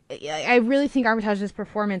doesn't. I really think Armitage's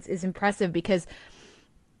performance is impressive, because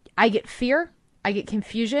I get fear, I get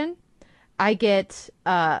confusion, I get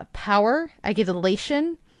power, I get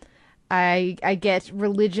elation, I get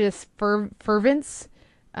religious fervence.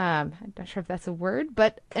 I'm not sure if that's a word,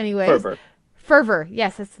 but anyways, fervor.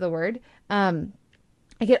 Yes, that's the word. I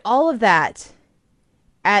get all of that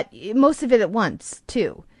at most of it at once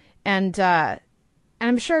too, and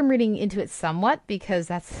I'm sure I'm reading into it somewhat, because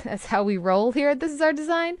that's how we roll here at This Is Our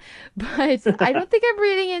Design, but I don't think I'm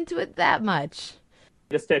reading into it that much.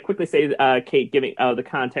 Just to quickly say, Kate, giving the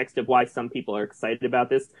context of why some people are excited about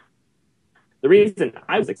this, the reason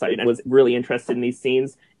I was excited and was really interested in these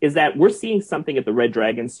scenes is that we're seeing something at the Red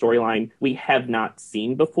Dragon storyline we have not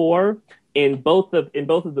seen before. In both of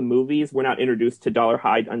the movies, we're not introduced to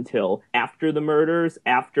Dolarhyde until after the murders,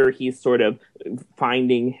 after he's sort of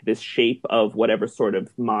finding this shape of whatever sort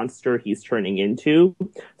of monster he's turning into.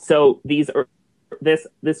 So this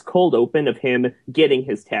cold open of him getting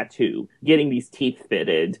his tattoo, getting these teeth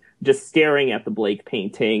fitted, just staring at the Blake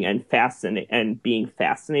painting and being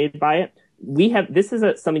fascinated by it. This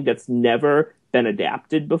is something that's never been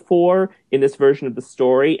adapted before in this version of the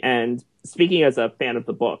story, and speaking as a fan of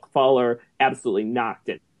the book, Fowler absolutely knocked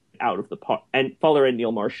it out of the park. And Fuller and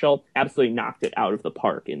Neil Marshall absolutely knocked it out of the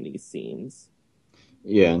park in these scenes.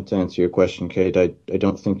 Yeah, and to answer your question, Kate, I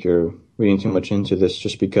don't think you're reading too much into this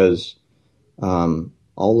just because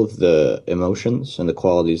all of the emotions and the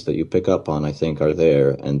qualities that you pick up on, I think, are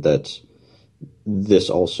there, and that this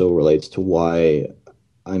also relates to why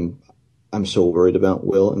I'm so worried about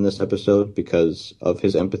Will in this episode because of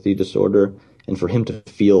his empathy disorder, and for him to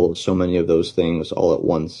feel so many of those things all at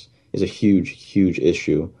once is a huge, huge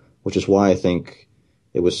issue, which is why I think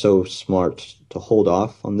it was so smart to hold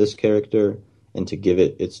off on this character and to give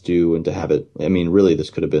it its due and to have it. I mean, really, this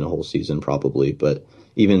could have been a whole season probably, but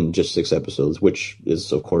even just 6 episodes, which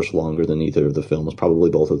is, of course, longer than either of the films, probably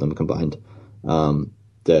both of them combined,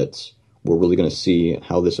 that we're really going to see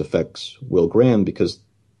how this affects Will Graham, because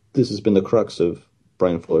this has been the crux of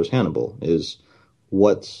Bryan Fuller's Hannibal, is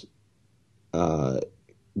what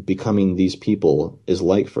becoming these people is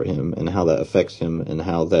like for him and how that affects him and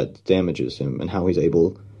how that damages him and how he's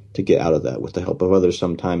able to get out of that with the help of others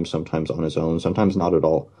sometimes on his own, sometimes not at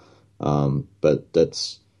all. But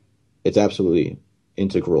it's absolutely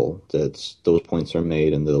integral that those points are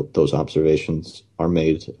made and those observations are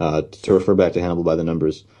made. To refer back to Hannibal by the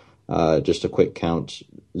numbers, just a quick count: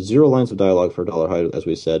 0 lines of dialogue for Dollarhide, as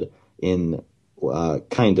we said, in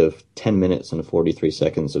kind of 10 minutes and 43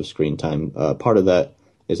 seconds of screen time. Part of that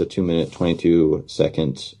is a 2-minute,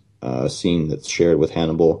 22-second scene that's shared with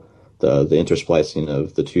Hannibal, the intersplicing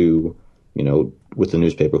of the two, with the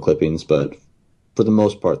newspaper clippings. But for the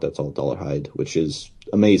most part, that's all Dollarhide, which is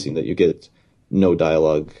amazing that you get no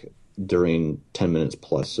dialogue during 10 minutes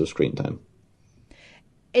plus of screen time.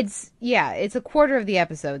 It's a quarter of the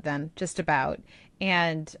episode then, just about.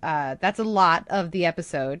 And that's a lot of the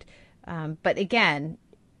episode. But again,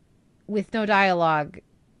 with no dialogue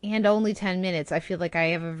and only 10 minutes, I feel like I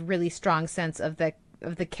have a really strong sense of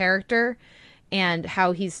the character and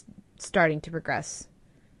how he's starting to progress.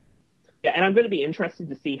 Yeah, and I'm going to be interested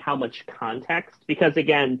to see how much context, because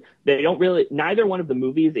again, neither one of the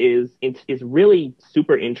movies is really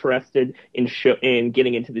super interested in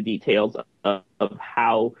getting into the details of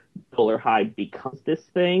how Dollarhide becomes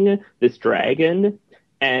this dragon.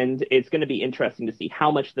 And it's going to be interesting to see how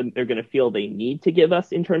much they're going to feel they need to give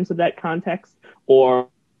us in terms of that context, or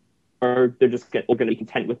they're just going to be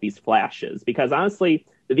content with these flashes. Because honestly,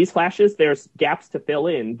 these flashes, there's gaps to fill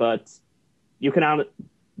in, but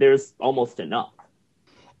there's almost enough.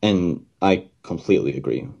 And I completely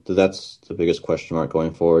agree. That's the biggest question mark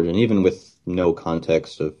going forward. And even with no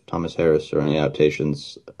context of Thomas Harris or any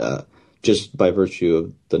adaptations, just by virtue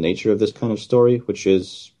of the nature of this kind of story, which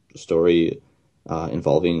is a story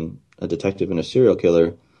involving a detective and a serial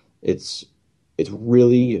killer, it's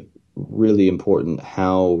really, really important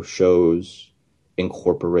how shows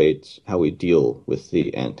incorporate how we deal with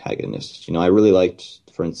the antagonists. I really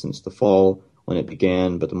liked, for instance, The Fall when it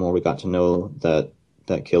began, but the more we got to know that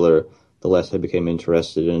killer, the less I became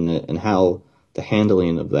interested in it, and how the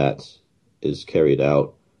handling of that is carried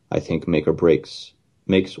out, I think makes or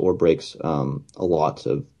breaks a lot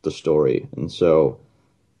of the story. And so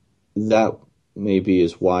that maybe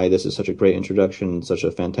is why this is such a great introduction, such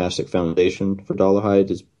a fantastic foundation for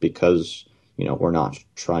Dollarhide, is because we're not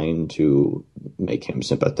trying to make him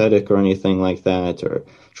sympathetic or anything like that, or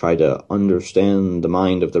try to understand the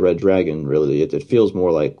mind of the Red Dragon. Really, it feels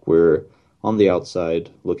more like we're on the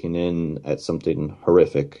outside looking in at something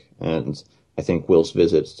horrific. And I think Will's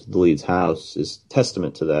visit to the Leeds house is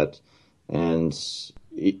testament to that. And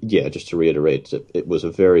yeah, just to reiterate, it was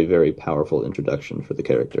a very, very powerful introduction for the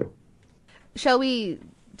character. Shall we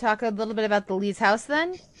talk a little bit about the Leeds house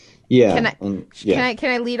then? Yeah. Can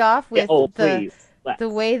I lead off with the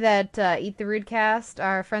way that Eat the Rude cast,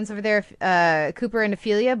 our friends over there, Cooper and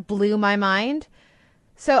Ophelia, blew my mind?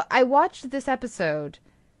 So I watched this episode,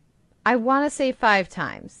 I want to say 5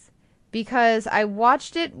 times, because I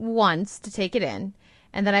watched it once to take it in,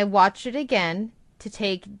 and then I watched it again to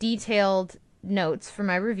take detailed notes for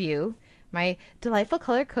my review, my delightful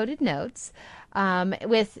color-coded notes,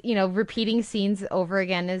 with, repeating scenes over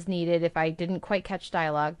again as needed if I didn't quite catch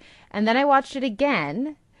dialogue. And then I watched it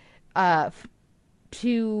again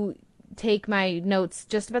to take my notes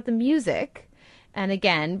just about the music. And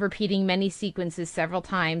again, repeating many sequences several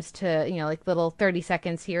times to, like little 30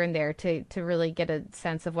 seconds here and there to really get a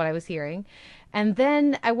sense of what I was hearing. And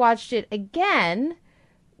then I watched it again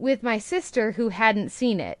with my sister, who hadn't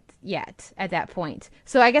seen it yet at that point.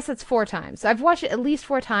 So I guess that's 4 times. So I've watched it at least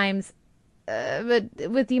 4 times. But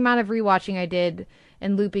with the amount of rewatching I did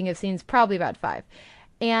and looping of scenes, probably about 5.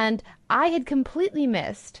 And I had completely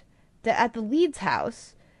missed that at the Leeds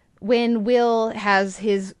house, when Will has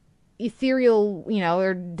his, ethereal,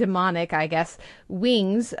 or demonic, I guess,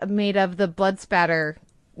 wings made of the blood spatter,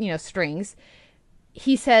 strings.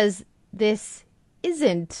 He says, "This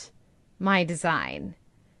isn't my design."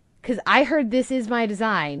 Because I heard "this is my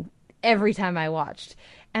design" every time I watched.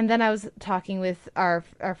 And then I was talking with our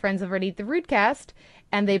friends over at Eat the Rootcast,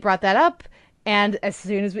 and they brought that up. And as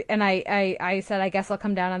soon as I said, I guess I'll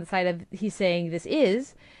come down on the side of he's saying "this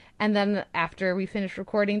is." And then after we finished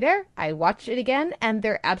recording there, I watched it again, and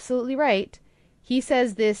they're absolutely right. He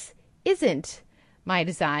says "this isn't my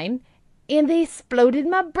design," and they exploded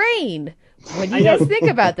my brain. What do you guys think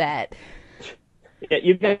about that? Yeah,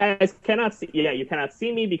 you guys cannot see. Yeah, you cannot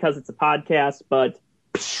see me because it's a podcast. But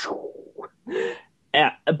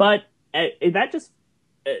that just.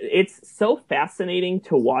 It's so fascinating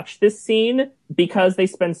to watch this scene because they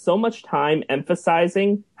spend so much time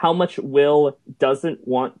emphasizing how much Will doesn't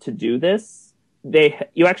want to do this.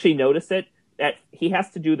 You actually notice it, that he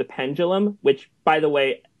has to do the pendulum, which, by the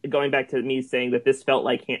way, going back to me saying that this felt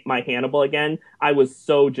like my Hannibal again, I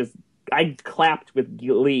clapped with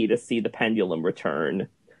glee to see the pendulum return.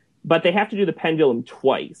 But they have to do the pendulum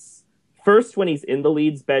twice. First, when he's in the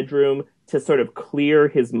lead's bedroom to sort of clear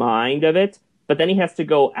his mind of it, but then he has to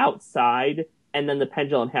go outside, and then the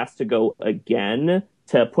pendulum has to go again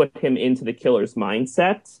to put him into the killer's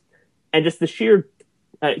mindset. And just the sheer...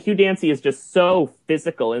 Hugh Dancy is just so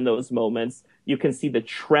physical in those moments. You can see the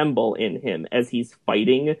tremble in him as he's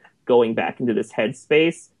fighting, going back into this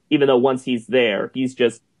headspace, even though once he's there, he's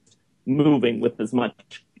just moving with as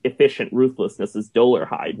much efficient ruthlessness as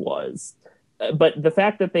Dolarhyde was. But the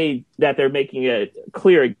fact that they're making it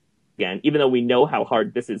clear again, even though we know how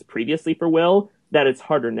hard this is previously for Will, that it's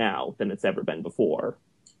harder now than it's ever been before.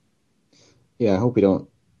 Yeah, I hope we don't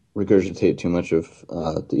regurgitate too much of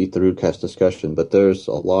the Eat the Rootcast discussion, but there's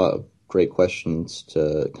a lot of great questions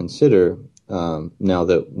to consider now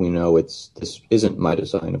that we know this isn't my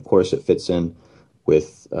design. Of course, it fits in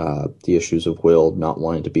with the issues of Will not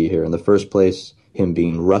wanting to be here in the first place, him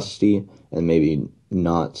being rusty and maybe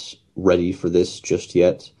not ready for this just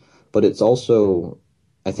yet. But it's also...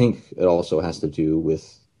 I think it also has to do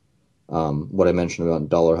with what I mentioned about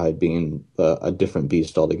Dolarhyde being a different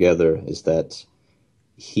beast altogether, is that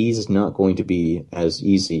he's not going to be as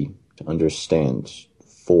easy to understand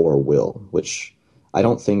for Will, which I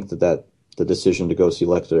don't think that the decision to go see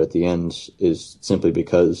Lecter at the end is simply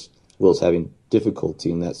because Will's having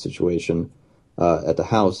difficulty in that situation at the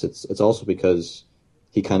house. It's also because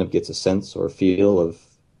he kind of gets a sense or feel of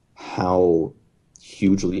how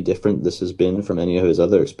hugely different this has been from any of his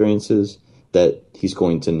other experiences, that he's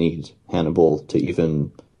going to need Hannibal to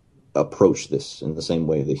even approach this in the same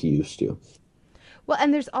way that he used to. Well,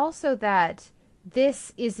 and there's also that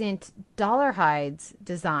this isn't Dolarhyde's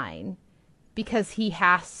design because he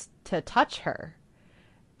has to touch her.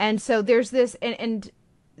 And so there's this, and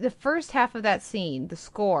the first half of that scene, the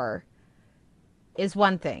score, is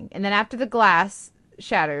one thing. And then after the glass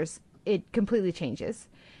shatters, it completely changes.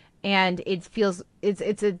 And it feels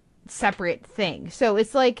it's a separate thing. So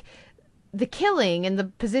it's like the killing and the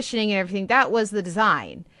positioning and everything, that was the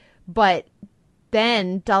design. But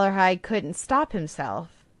then Dolarhyde couldn't stop himself.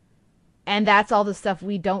 And that's all the stuff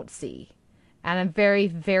we don't see. And I'm very,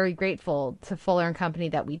 very grateful to Fuller and Company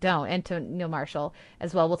that we don't, and to Neil Marshall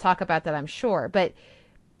as well. We'll talk about that, I'm sure. But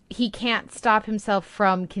he can't stop himself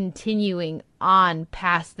from continuing on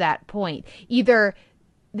past that point. Either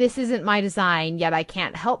this isn't my design, yet I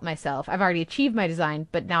can't help myself. I've already achieved my design,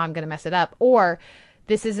 but now I'm going to mess it up. Or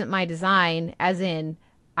this isn't my design, as in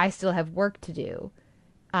I still have work to do.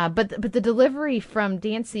 But the delivery from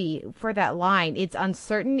Dancy for that line, it's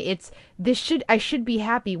uncertain. I should be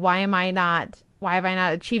happy. Why have I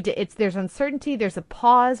not achieved it? There's uncertainty. There's a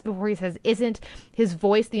pause before he says isn't. His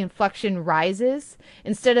voice, the inflection rises.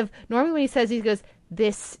 Instead of, normally when he says, he goes,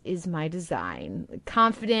 "This is my design."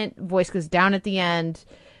 Confident, voice goes down at the end.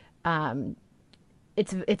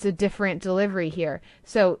 It's a different delivery here.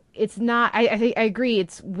 So it's not, I agree,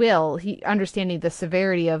 it's Will, he understanding the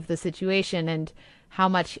severity of the situation and how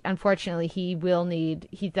much, unfortunately, he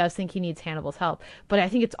does think he needs Hannibal's help. But I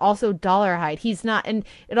think it's also Dolarhyde. He's not, and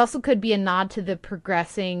it also could be a nod to the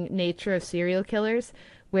progressing nature of serial killers,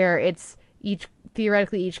 where it's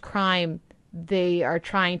theoretically each crime, they are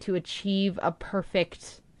trying to achieve a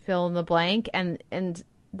perfect fill in the blank, and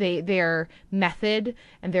their method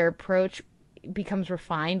and their approach becomes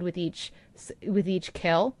refined with each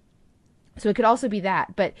kill. So it could also be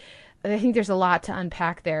that, but I think there's a lot to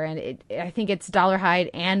unpack there, and I think it's Dolarhyde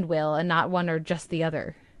and Will, and not one or just the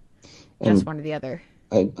other. Just one or the other.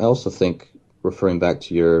 I also think, referring back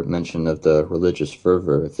to your mention of the religious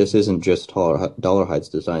fervor, if this isn't just Dolarhyde's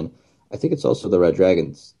design, I think it's also the Red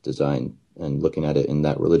Dragon's design and looking at it in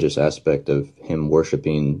that religious aspect of him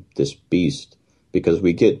worshiping this beast, because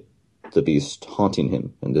we get the beast haunting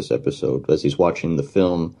him in this episode. As he's watching the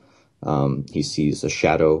film, he sees a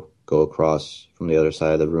shadow go across from the other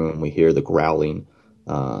side of the room. We hear the growling,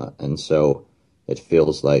 and so it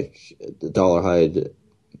feels like Dollarhide.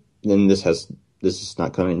 And this is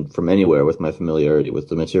not coming from anywhere with my familiarity with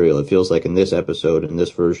the material. It feels like in this episode, in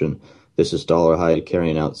this version, this is Dollarhide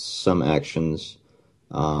carrying out some actions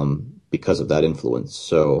because of that influence.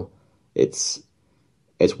 So it's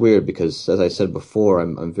weird because, as I said before,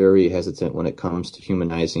 I'm very hesitant when it comes to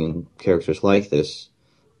humanizing characters like this,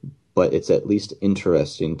 but it's at least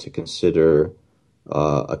interesting to consider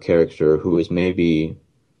a character who is maybe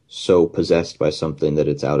so possessed by something that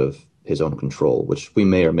it's out of his own control, which we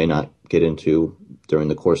may or may not get into during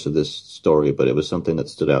the course of this story, but it was something that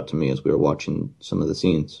stood out to me as we were watching some of the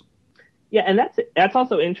scenes. Yeah, and that's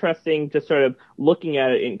also interesting, just sort of looking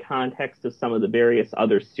at it in context of some of the various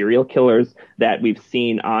other serial killers that we've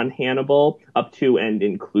seen on Hannibal, up to and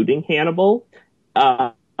including Hannibal.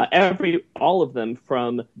 All of them,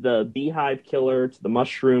 from the beehive killer to the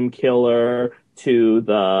mushroom killer to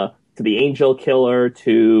the angel killer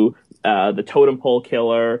to the totem pole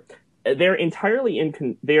killer, they're entirely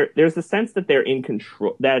there's a sense that they're in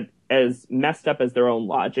control, that as messed up as their own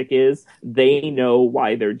logic is, they know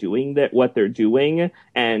why they're doing what they're doing,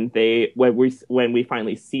 and when we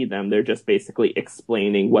finally see them, they're just basically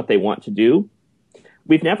explaining what they want to do.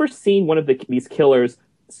 We've never seen one of these killers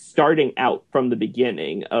starting out from the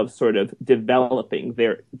beginning of sort of developing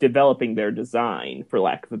their design, for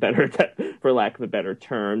lack of a better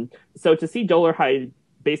term. So to see Dollarhide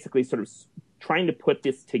basically sort of trying to put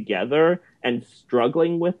this together and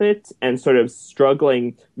struggling with it, and sort of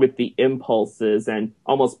struggling with the impulses and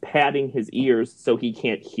almost padding his ears so he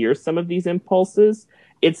can't hear some of these impulses,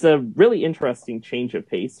 it's a really interesting change of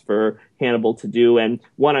pace for Hannibal to do, and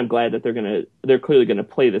one I'm glad that they're clearly gonna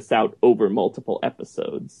play this out over multiple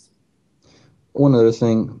episodes. One other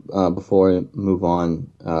thing before I move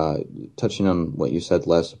on, touching on what you said,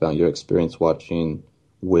 Les, about your experience watching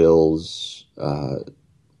Will's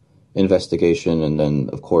investigation, and then,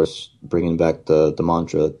 of course, bringing back the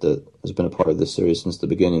mantra that has been a part of this series since the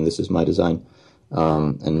beginning, "This is my design,"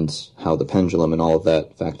 and how the pendulum and all of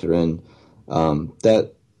that factor in.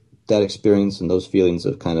 That experience and those feelings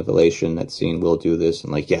of kind of elation at seeing Will do this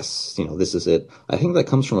and like, yes, this is it. I think that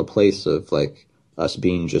comes from a place of like us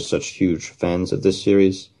being just such huge fans of this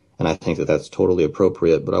series, and I think that that's totally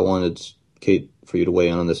appropriate. But I wanted, Kate, for you to weigh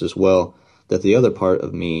in on this as well, that the other part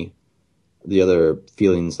of me, the other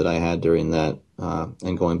feelings that I had during that,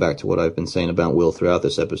 and going back to what I've been saying about Will throughout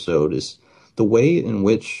this episode, is the way in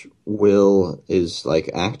which Will is like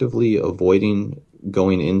actively avoiding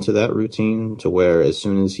going into that routine, to where as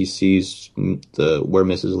soon as he sees where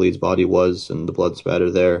Mrs. Lee's body was and the blood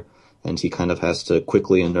spatter there, and he kind of has to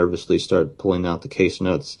quickly and nervously start pulling out the case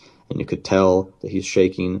notes, and you could tell that he's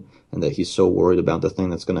shaking and that he's so worried about the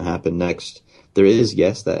thing that's going to happen next. There is,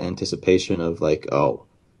 yes, that anticipation of like, oh,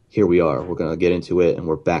 here we are, we're going to get into it, and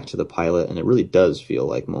we're back to the pilot, and it really does feel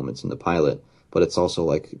like moments in the pilot, but it's also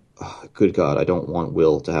like, oh, good God, I don't want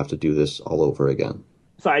Will to have to do this all over again.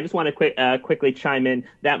 So I just want to quickly chime in.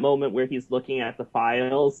 That moment where he's looking at the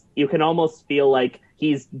files, you can almost feel like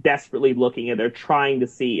he's desperately looking, and they're trying to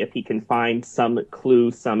see if he can find some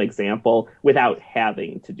clue, some example, without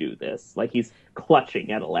having to do this. Like he's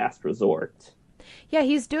clutching at a last resort. Yeah,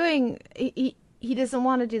 he's doing... He doesn't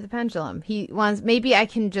want to do the pendulum. He wants, maybe I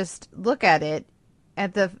can just look at it,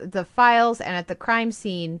 at the files and at the crime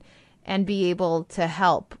scene, and be able to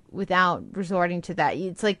help without resorting to that.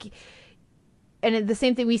 It's like... And the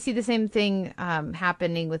same thing, we see the same thing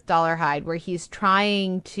happening with Dollarhide, where he's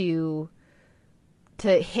trying to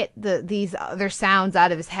hit these other sounds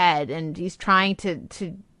out of his head, and he's trying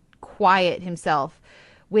to quiet himself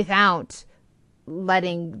without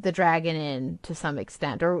letting the dragon in to some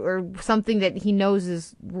extent, or something that he knows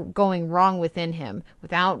is going wrong within him,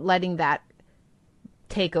 without letting that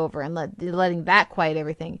take over and letting that quiet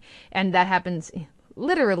everything. And that happens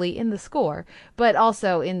literally in the score, but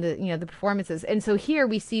also in the performances. And so here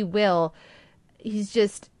we see Will, he's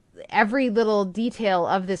just, every little detail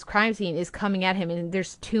of this crime scene is coming at him, and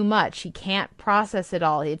there's too much. He can't process it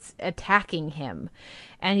all. It's attacking him.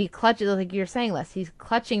 And he clutches, like you're saying, Les, he's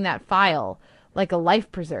clutching that file like a life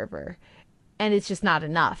preserver, and it's just not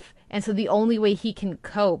enough. And so the only way he can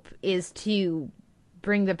cope is to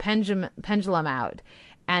bring the pendulum out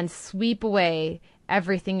and sweep away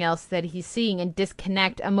everything else that he's seeing, and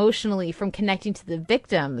disconnect emotionally from connecting to the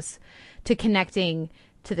victims to connecting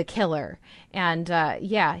to the killer. And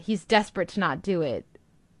he's desperate to not do it.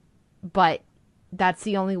 but that's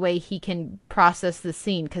the only way he can process the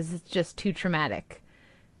scene because it's just too traumatic.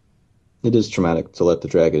 It is traumatic to let the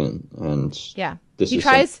dragon in, and Yeah, this he is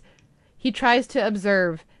tries to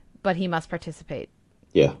observe, but he must participate.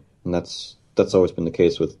 yeah, and that's always been the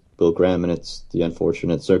case with Will Graham, and it's the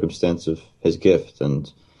unfortunate circumstance of his gift,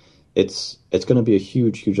 and it's going to be a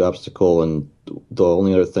huge obstacle. And the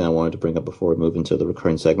only other thing I wanted to bring up before we move into the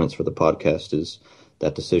recurring segments for the podcast is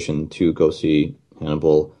that decision to go see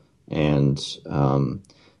Hannibal and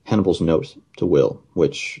Hannibal's note to Will,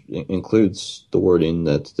 which includes the wording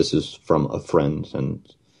that this is from a friend,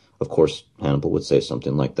 and of course Hannibal would say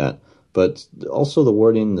something like that, but also the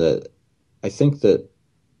wording that I think that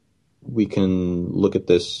we can look at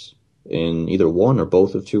this in either one or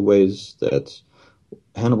both of two ways, that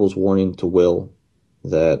Hannibal's warning to Will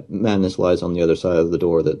that madness lies on the other side of the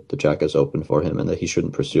door that the jack has opened for him and that he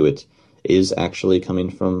shouldn't pursue it is actually coming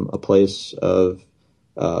from a place of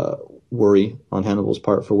worry on Hannibal's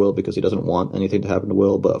part for Will because he doesn't want anything to happen to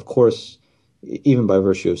Will. But of course, even by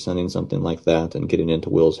virtue of sending something like that and getting into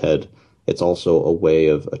Will's head, it's also a way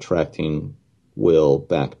of attracting Will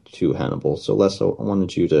back to Hannibal. So Les, I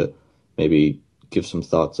wanted you to maybe give some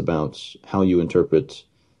thoughts about how you interpret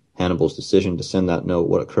Hannibal's decision to send that note,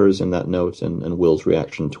 what occurs in that note, and Will's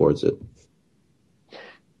reaction towards it.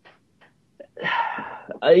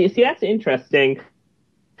 You see, that's interesting.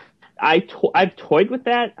 I've toyed with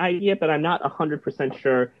that idea, but I'm not 100%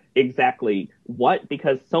 sure exactly what,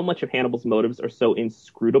 because so much of Hannibal's motives are so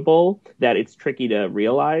inscrutable that it's tricky to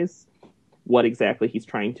realize what exactly he's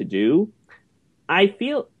trying to do. I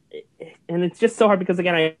feel, and it's just so hard because,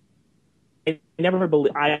 again, I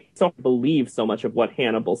believe so much of what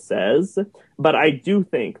Hannibal says, but I do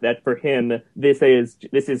think that for him, this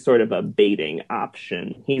is sort of a baiting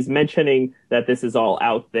option. He's mentioning that this is all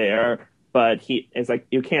out there, but he is like,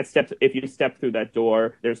 if you step through that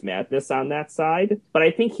door, there's madness on that side. But I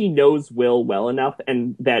think he knows Will well enough,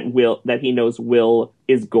 and that he knows Will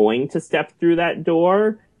is going to step through that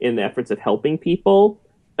door in the efforts of helping people.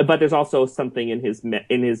 But there's also something in his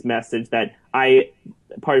message that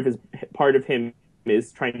part of him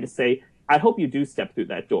is trying to say, I hope you do step through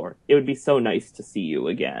that door. It would be so nice to see you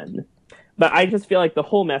again. But I just feel like the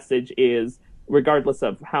whole message is, regardless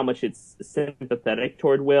of how much it's sympathetic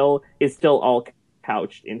toward Will, is still all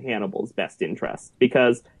couched in Hannibal's best interest,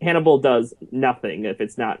 because Hannibal does nothing if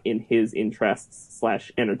it's not in his interests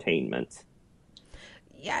 / entertainment.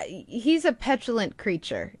 Yeah, he's a petulant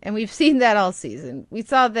creature, and we've seen that all season. We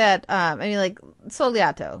saw that, like,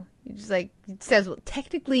 Soliato. He just, says, well,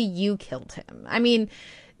 technically you killed him. I mean,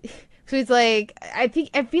 so he's like, I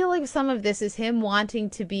feel like some of this is him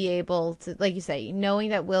wanting to be able to, like you say, knowing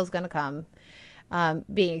that Will's going to come,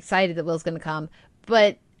 being excited that Will's going to come,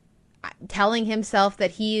 but telling himself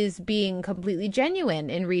that he is being completely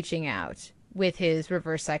genuine in reaching out with his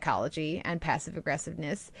reverse psychology and passive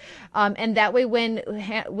aggressiveness. And that way when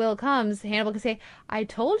Will comes, Hannibal can say, I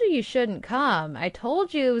told you shouldn't come. I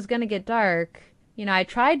told you it was going to get dark. I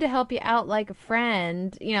tried to help you out like a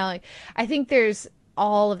friend. I think there's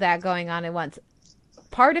all of that going on at once.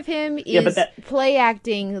 Part of him is play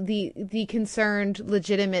acting the concerned,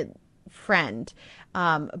 legitimate friend.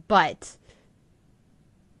 But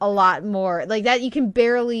a lot more like that, you can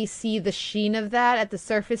barely see the sheen of that at the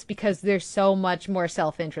surface because there's so much more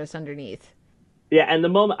self-interest underneath. Yeah, and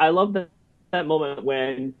I love that moment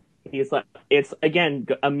when he's like, it's again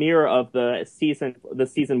a mirror of the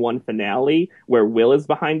season 1 finale where Will is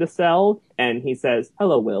behind the cell and he says,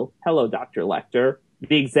 "Hello, Will. Hello, Dr. Lecter."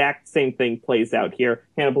 The exact same thing plays out here.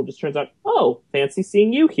 Hannibal just turns out, "Oh, fancy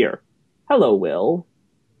seeing you here. Hello, Will."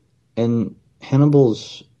 And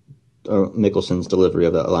Hannibal's, or Mikkelsen's delivery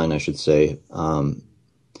of that line, I should say,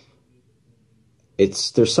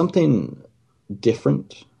 there's something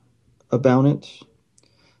different about it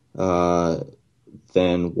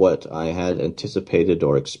than what I had anticipated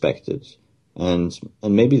or expected, and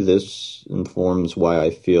maybe this informs why I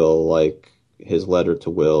feel like his letter to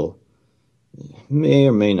Will may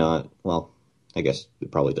or may not, well, I guess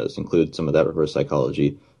it probably does include some of that reverse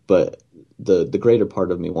psychology, but the greater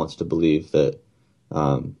part of me wants to believe that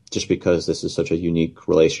just because this is such a unique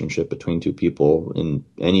relationship between two people in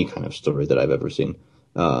any kind of story that I've ever seen,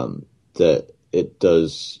 that it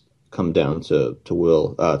does come down to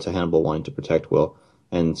Will, to Hannibal wanting to protect Will.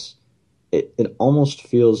 And it almost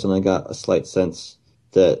feels, and I got a slight sense,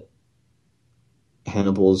 that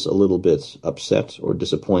Hannibal's a little bit upset or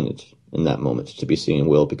disappointed in that moment to be seeing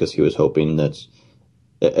Will, because he was hoping that,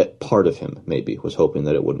 part of him maybe was hoping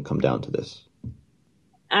that it wouldn't come down to this.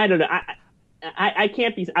 I don't know. I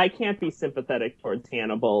can't be sympathetic towards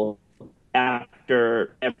Hannibal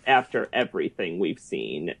after everything we've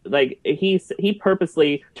seen. Like he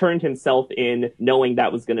purposely turned himself in knowing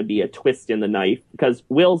that was going to be a twist in the knife, because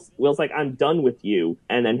Will's like, I'm done with you,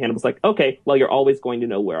 and then Hannibal's like, okay, well, you're always going to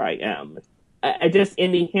know where I am. I just,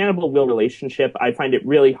 in the Hannibal-Will relationship, I find it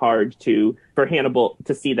really hard for Hannibal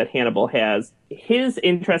to see that Hannibal has his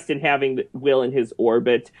interest in having Will in his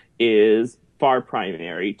orbit is far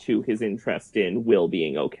primary to his interest in Will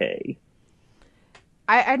being okay.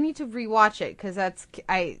 I need to rewatch it because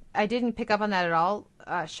I didn't pick up on that at all,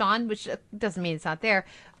 Sean, which doesn't mean it's not there.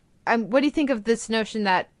 What do you think of this notion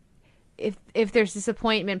that if there's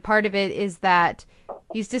disappointment, part of it is that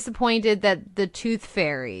he's disappointed that the Tooth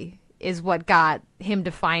Fairy is what got him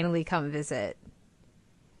to finally come visit?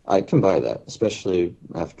 I can buy that, especially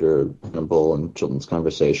after Hannibal and Chilton's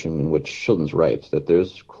conversation, in which Chilton's right that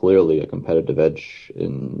there's clearly a competitive edge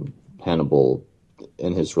in Hannibal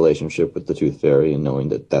in his relationship with the Tooth Fairy, and knowing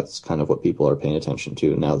that that's kind of what people are paying attention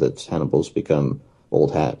to now that Hannibal's become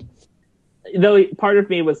old hat. Though part of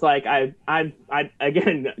me was like, I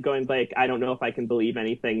again going like, I don't know if I can believe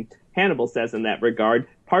anything Hannibal says in that regard.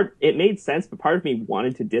 It made sense, but part of me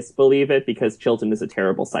wanted to disbelieve it because Chilton is a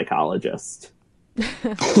terrible psychologist.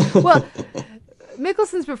 Well,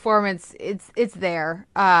 Mickelson's performance, it's there,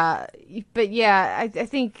 but yeah, I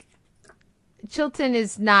think Chilton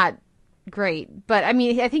is not great. But I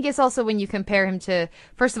mean, I think it's also when you compare him to,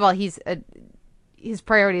 first of all, his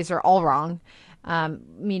priorities are all wrong,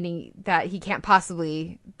 meaning that he can't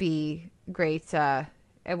possibly be great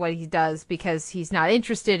at what he does because he's not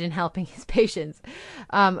interested in helping his patients.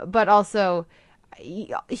 But also,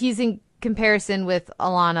 he's in comparison with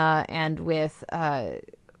Alana and with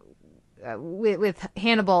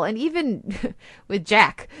Hannibal and even with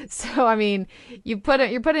Jack. So I mean, you're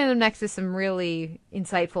putting him next to some really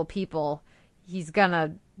insightful people, he's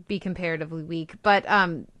gonna be comparatively weak. But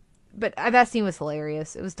that scene was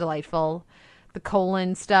hilarious. It was delightful. The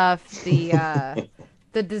colon stuff, the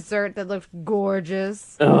dessert that looked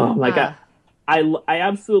gorgeous. Oh my god. I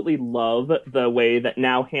absolutely love the way that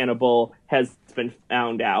now Hannibal has been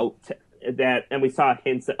found out that, and we saw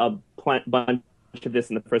hints of a bunch of this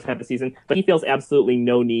in the first half of the season, but he feels absolutely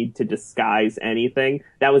no need to disguise anything.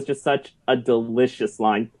 That was just such a delicious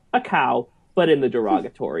line. A cow, but in the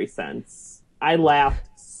derogatory sense. I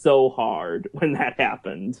laughed so hard when that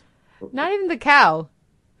happened. Not even the cow.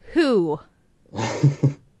 Who?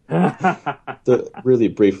 Really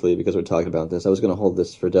briefly, because we're talking about this, I was going to hold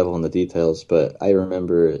this for Devil in the Details, but I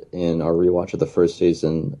remember in our rewatch of the first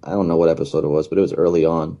season, I don't know what episode it was, but it was early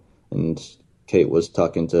on, and Kate was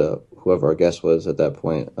talking to whoever our guest was at that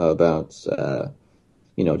point about,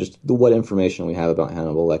 just what information we have about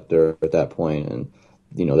Hannibal Lecter at that point, and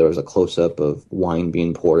there was a close-up of wine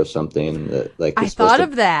being poured or something that, like, I thought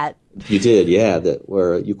of that. You did, yeah, that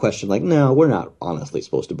where you question, like, no, we're not honestly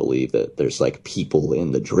supposed to believe that there's, like, people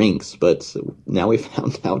in the drinks, but now we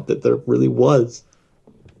found out that there really was.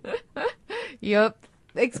 Yep.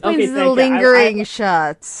 Explains the lingering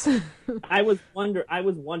shots. I was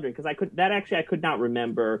wondering, because I could not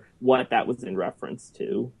remember what that was in reference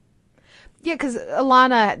to. Yeah, because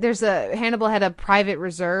Alana, Hannibal had a private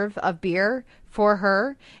reserve of beer for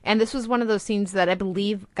her, and this was one of those scenes that I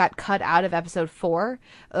believe got cut out of episode 4.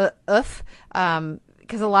 Because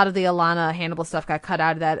a lot of the Alana Hannibal stuff got cut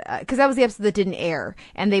out of that, because that was the episode that didn't air,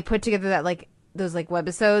 and they put together that those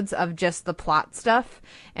webisodes of just the plot stuff,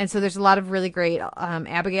 and so there's a lot of really great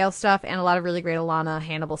Abigail stuff and a lot of really great Alana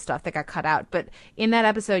Hannibal stuff that got cut out. But in that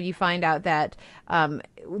episode, you find out that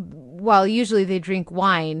while usually they drink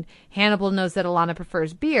wine, Hannibal knows that Alana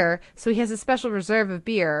prefers beer, so he has a special reserve of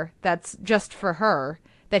beer that's just for her,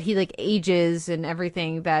 that he ages and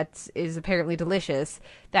everything, that is apparently delicious,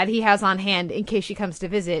 that he has on hand in case she comes to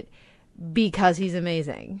visit, because he's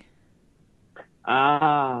amazing.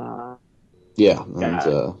 Yeah,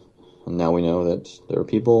 and now we know that there are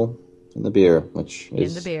people in the beer, which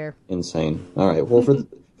is insane. All right, well,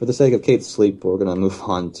 for the sake of Kate's sleep, we're going to move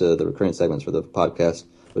on to the recurring segments for the podcast,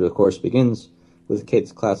 which, of course, begins with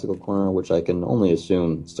Kate's Classical Corner, which I can only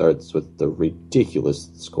assume starts with the ridiculous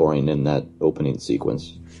scoring in that opening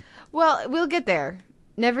sequence. Well, we'll get there.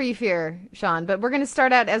 Never you fear, Sean. But we're going to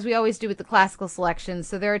start out, as we always do, with the classical selection.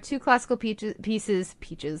 So there are 2 classical pieces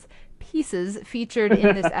featured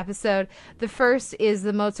in this episode. The first is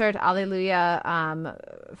the Mozart Alleluia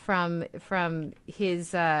from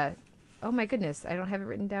his oh my goodness, I don't have it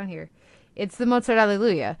written down here. It's the Mozart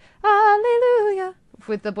Alleluia, Alleluia,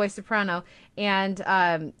 with the boy soprano, and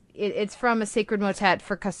it's from a sacred motet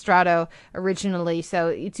for castrato originally. So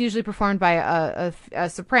it's usually performed by a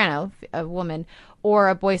soprano, a woman, or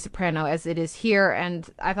a boy soprano, as it is here. And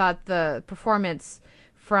I thought the performance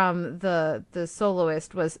from the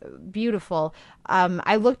soloist was beautiful.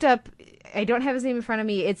 I looked up. I don't have his name in front of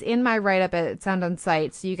me. It's in my write-up at Sound on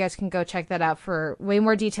Sight, so you guys can go check that out for way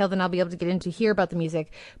more detail than I'll be able to get into here about the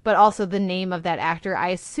music, but also the name of that actor. I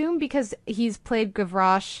assume because he's played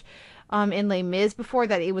Gavroche in Les Mis before,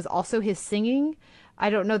 that it was also his singing. I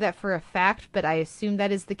don't know that for a fact, but I assume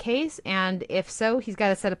that is the case, and if so, he's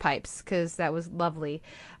got a set of pipes, because that was lovely.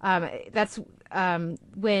 That's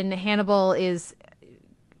when Hannibal is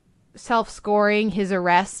self-scoring his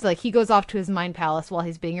arrest. Like, he goes off to his mind palace while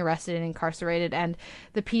he's being arrested and incarcerated, and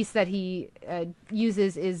the piece that he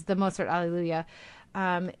uses is the Mozart Alleluia.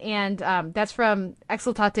 That's from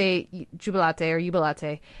Exultate Jubilate, or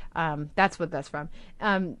Jubilate. That's what that's from.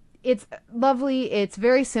 It's lovely. It's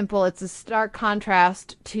very simple. It's a stark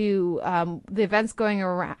contrast to the events going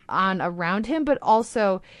on around him, but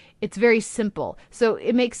also it's very simple. So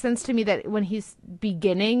it makes sense to me that when he's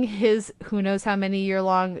beginning his who knows how many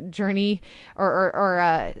year-long journey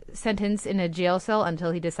or sentence in a jail cell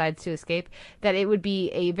until he decides to escape, that it would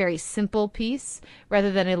be a very simple piece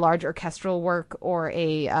rather than a large orchestral work or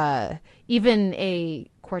even a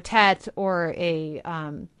quartet or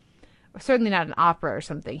certainly not an opera or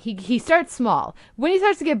something. He starts small. When he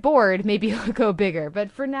starts to get bored, maybe he'll go bigger.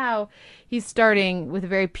 But for now, he's starting with a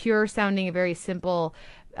very pure sounding, a very simple,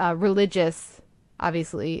 religious,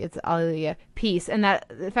 obviously it's Alleluia, piece. And that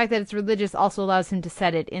the fact that it's religious also allows him to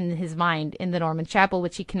set it in his mind in the Norman Chapel,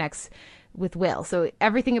 which he connects with Will. So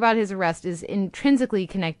everything about his arrest is intrinsically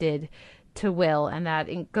connected to Will, and that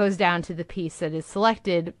it goes down to the piece that is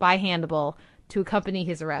selected by Hannibal to accompany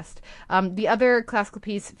his arrest. The other classical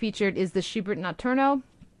piece featured is the Schubert Notturno,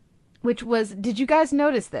 which was, did you guys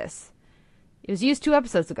notice this? It was used 2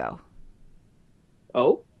 episodes ago.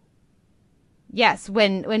 Oh? Yes,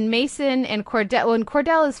 when Mason and when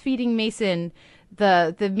Cordell is feeding Mason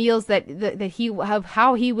the meals that he have,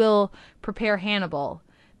 how he will prepare Hannibal,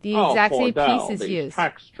 the exact same piece is used.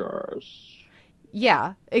 Textures.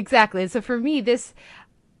 Yeah, exactly. So for me, this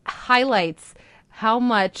highlights how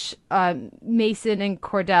much Mason and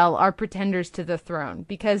Cordell are pretenders to the throne,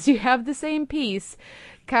 because you have the same piece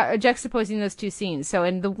juxtaposing those 2 scenes. So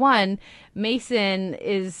in the one, Mason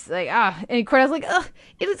is like, and Cordell's like,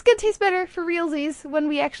 it's gonna taste better for realsies when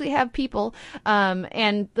we actually have people.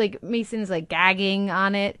 And like Mason's like gagging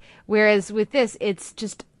on it, whereas with this, it's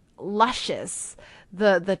just luscious.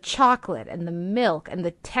 The chocolate and the milk and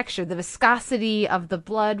the texture, the viscosity of the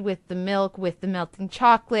blood with the milk, with the melting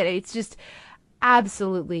chocolate. It's just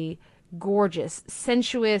absolutely gorgeous,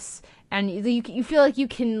 sensuous, and you feel like you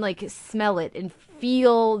can like smell it and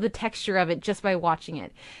feel the texture of it just by watching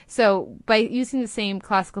it. So by using the same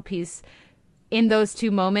classical piece in those 2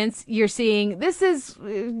 moments, you're seeing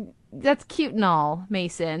that's cute and all,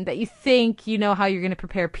 Mason, that you think you know how you're going to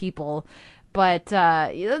prepare people, but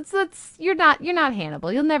you're not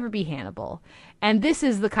Hannibal. You'll never be Hannibal. And this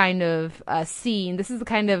is the kind of scene. This is the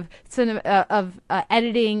kind of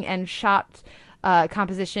editing and shot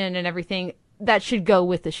composition and everything that should go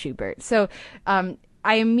with the Schubert. So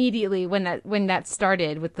I immediately, when that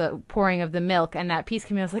started with the pouring of the milk and that piece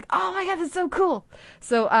came in, I was like, oh my God, that's so cool.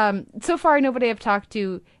 So so far nobody I've talked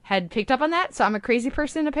to had picked up on that, so I'm a crazy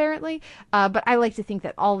person apparently. But I like to think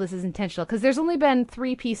that all this is intentional, because there's only been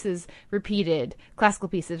 3 classical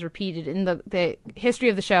pieces repeated in the history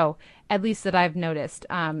of the show, at least that I've noticed,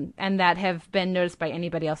 and that have been noticed by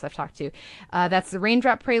anybody else I've talked to. That's the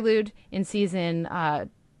Raindrop Prelude in season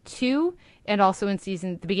 2, and also in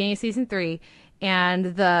the beginning of season 3,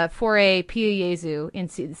 and the Foray Pio Jesu in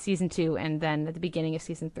season 2, and then at the beginning of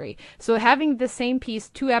season 3. So having the same piece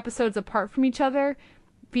 2 episodes apart from each other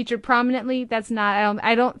featured prominently,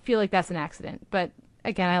 I don't feel like that's an accident. But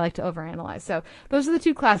again, I like to overanalyze. So those are the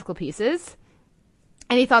 2 classical pieces.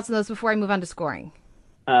 Any thoughts on those before I move on to scoring?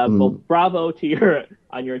 Well, bravo to your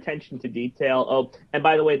attention to detail. Oh, and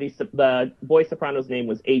by the way, the boy soprano's name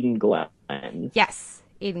was Aidan Glenn. Yes,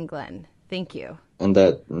 Aidan Glenn. Thank you. And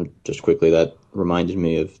that, just quickly, that reminded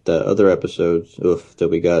me of the other episodes that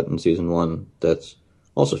we got in season 1 that's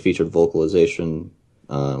also featured vocalization,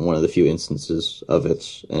 one of the few instances of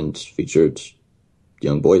it, and featured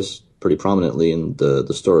young boys pretty prominently in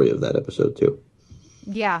the story of that episode too.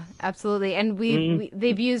 Yeah, absolutely. And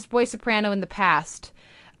they've used boy soprano in the past,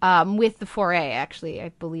 with the Foray, actually, I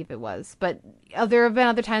believe it was. But there have been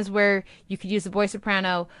other times where you could use a boy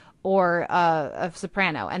soprano or a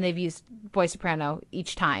soprano, and they've used boy soprano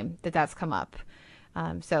each time that's come up.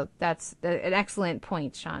 So that's an excellent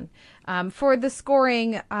point, Sean. For the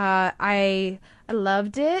scoring, I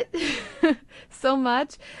loved it so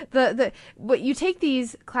much. What you take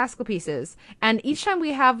these classical pieces, and each time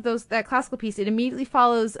we have that classical piece, it immediately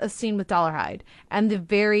follows a scene with Dollarhide, and the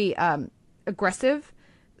very aggressive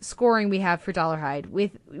scoring we have for Dollarhide.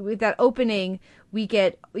 With that opening, we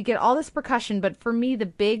get all this percussion, but for me, the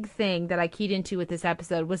big thing that I keyed into with this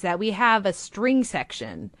episode was that we have a string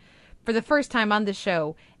section for the first time on the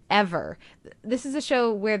show ever. This is a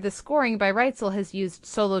show where the scoring by Reitzel has used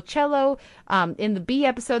solo cello. In the B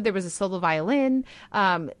episode, there was a solo violin.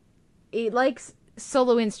 It likes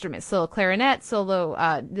solo instruments, solo clarinet, solo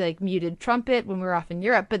like muted trumpet when we were off in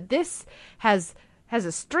Europe. But this has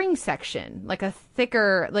a string section, like a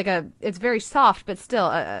thicker, it's very soft, but still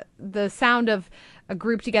the sound of a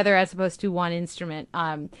group together as opposed to one instrument.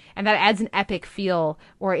 And that adds an epic feel,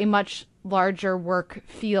 or a much larger work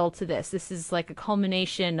feel to this. This is like a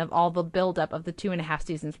culmination of all the buildup of the 2.5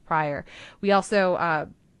 seasons prior. We also,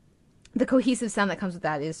 the cohesive sound that comes with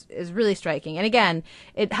that is really striking. And again,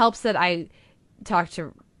 it helps that I talked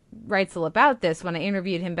to Reitzel about this when I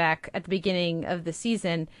interviewed him back at the beginning of the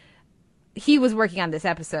season. He was working on this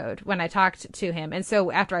episode when I talked to him. And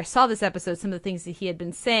so after I saw this episode, some of the things that he had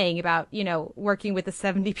been saying about, working with a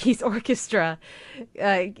 70-piece orchestra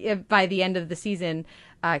by the end of the season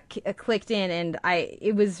clicked in. And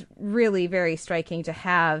it was really very striking to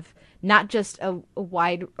have not just a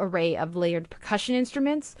wide array of layered percussion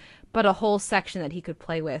instruments, but a whole section that he could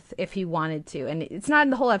play with if he wanted to. And it's not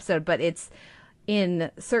in the whole episode, but it's in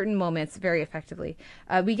certain moments very effectively.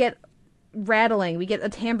 We get rattling, we get a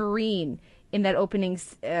tambourine in that opening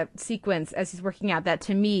sequence as he's working out, that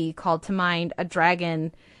to me called to mind a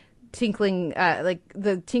dragon tinkling, like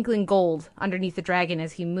the tinkling gold underneath the dragon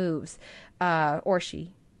as he moves, or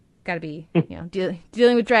she. Gotta be,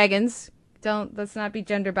 dealing with dragons. Let's not be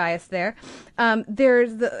gender biased there.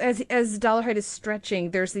 There's as Dollarhide is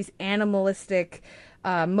stretching, there's these animalistic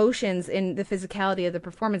motions in the physicality of the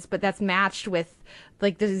performance, but that's matched with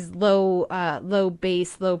like this low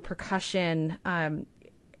bass, low percussion.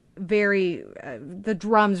 The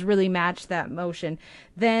drums really match that motion.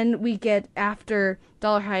 Then we get, after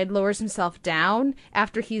Dollarhide lowers himself down,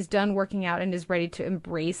 after he's done working out and is ready to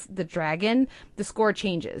embrace the dragon, the score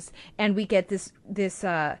changes, and we get this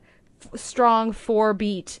strong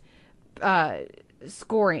 4-beat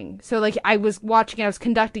scoring. So like I was watching, I was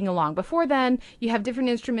conducting along. Before then, you have different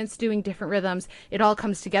instruments doing different rhythms. It all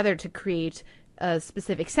comes together to create a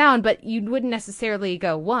specific sound, but you wouldn't necessarily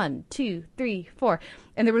go 1, 2, 3, 4.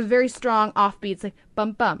 And there was very strong offbeats, like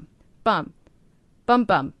bum bum bum bum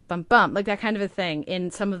bum bum bum, like that kind of a thing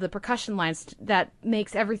in some of the percussion lines that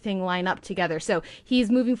makes everything line up together. So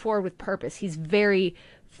he's moving forward with purpose. He's very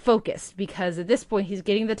focused because at this point he's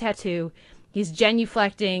getting the tattoo. He's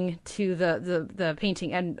genuflecting to the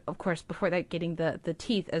painting, and of course before that getting the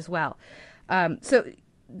teeth as well. So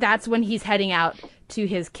that's when he's heading out to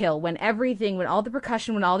his kill, when all the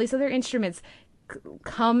percussion, when all these other instruments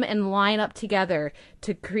come and line up together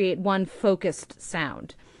to create one focused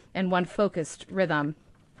sound and one focused rhythm.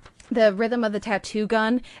 The rhythm of the tattoo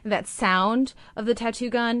gun, and that sound of the tattoo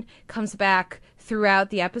gun comes back throughout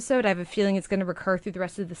the episode. I have a feeling it's going to recur through the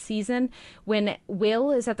rest of the season. When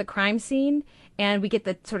Will is at the crime scene and we get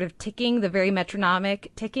the sort of ticking, the very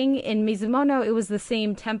metronomic ticking. In Mizumono, it was the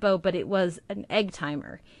same tempo, but it was an egg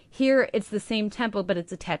timer. Here, it's the same tempo, but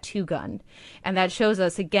it's a tattoo gun. And that shows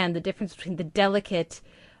us, again, the difference between the delicate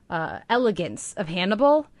elegance of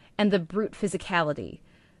Hannibal and the brute physicality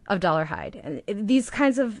of Dollarhide. And these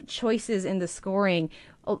kinds of choices in the scoring,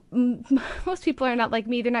 most people are not like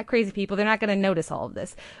me. They're not crazy people. They're not going to notice all of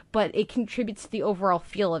this. But it contributes to the overall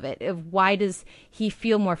feel of it. Of why does he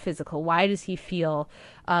feel more physical? Why does he feel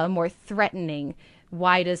more threatening?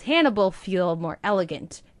 Why does Hannibal feel more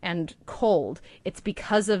elegant and cold? It's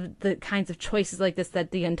because of the kinds of choices like this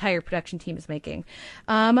that the entire production team is making.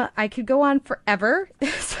 I could go on forever,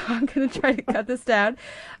 so I'm going to try to cut this down.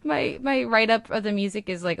 My write-up of the music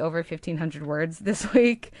is like over 1,500 words this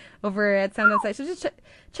week over at Sound On Sight, so just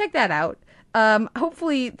check that out.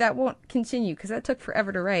 Hopefully that won't continue because that took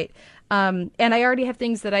forever to write. And I already have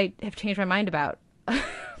things that I have changed my mind about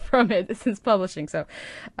from it since publishing, so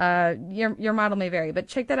your model may vary, but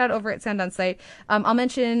check that out over at Sound On Sight. I'll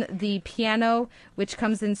mention the piano, which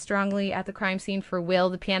comes in strongly at the crime scene for Will.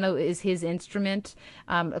 The piano is his instrument.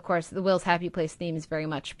 Of course, the Will's Happy Place theme is very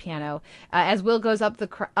much piano. As Will goes up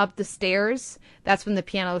the stairs, that's when the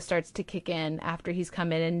piano starts to kick in after he's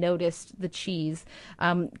come in and noticed the cheese.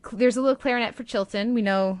 There's a little clarinet for Chilton. We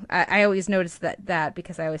know, I always notice that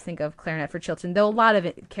because I always think of clarinet for Chilton, though a lot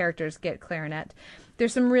of characters get clarinet.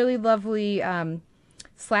 There's some really lovely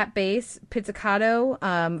slap bass, pizzicato,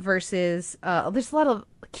 versus there's a lot of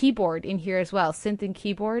keyboard in here as well, synth and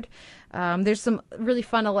keyboard. There's some really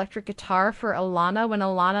fun electric guitar for Alana. When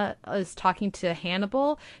Alana is talking to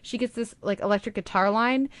Hannibal, she gets this like electric guitar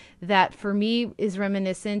line that for me is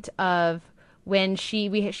reminiscent of when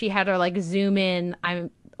she had her like zoom in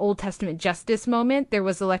I'm Old Testament justice moment. There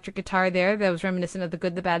was electric guitar there that was reminiscent of The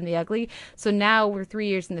Good, the Bad, and the Ugly. So now we're 3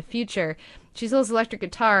 years in the future. She still has electric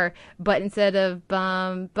guitar, but instead of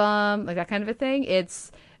bum bum like that kind of a thing,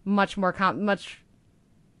 it's much more much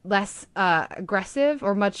less aggressive,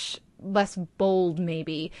 or much less bold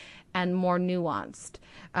maybe, and more nuanced.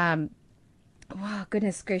 Wow,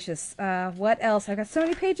 goodness gracious. What else? I've got so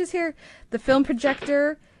many pages here. The film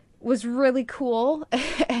projector was really cool,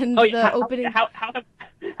 and the opening.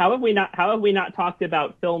 How have we not talked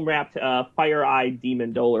about film wrapped Fire Eye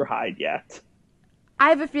Demon Dolarhyde yet? I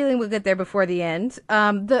have a feeling we'll get there before the end.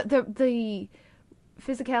 The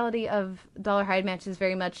physicality of Dolarhyde matches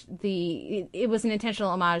very much it was an intentional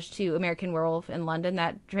homage to American Werewolf in London,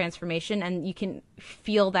 that transformation, and you can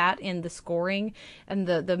feel that in the scoring, and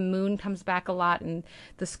the moon comes back a lot, and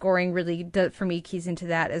the scoring really for me keys into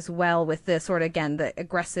that as well, with the sort of, again, the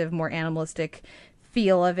aggressive, more animalistic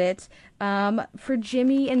feel of it. For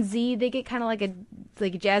Jimmy and Z, they get kind of like a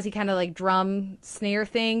jazzy kind of like drum snare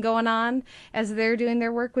thing going on as they're doing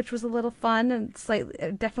their work, which was a little fun and slightly,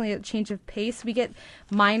 definitely a change of pace. We get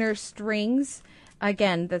minor strings.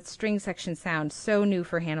 Again, that string section sounds so new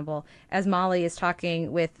for Hannibal as Molly is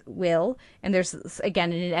talking with Will, and there's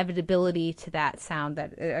again an inevitability to that sound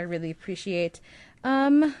that I really appreciate.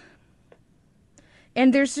 And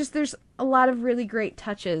there's a lot of really great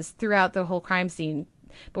touches throughout the whole crime scene.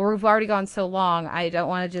 But we've already gone so long, I don't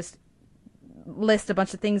want to just list a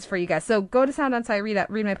bunch of things for you guys. So go to Sound On Sight, read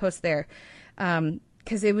my post there,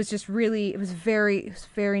 because it was just really, it was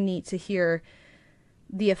very neat to hear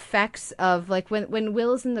the effects of, like, when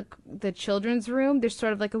Will is in the children's room, there's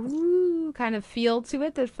sort of like a woo kind of feel to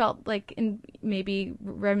it that felt like maybe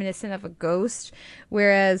reminiscent of a ghost,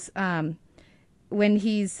 whereas when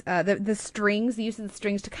he's the strings, the use of the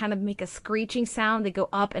strings to kind of make a screeching sound, they go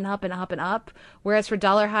up and up and up and up. Whereas for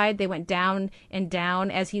Dolarhyde, they went down and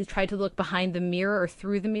down as he tried to look behind the mirror or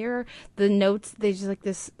through the mirror. The notes, they just like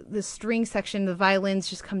this string section, the violins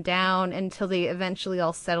just come down until they eventually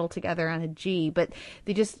all settle together on a G. But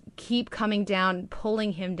they just keep coming down,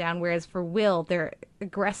 pulling him down. Whereas for Will, they're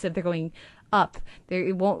aggressive. They're going up.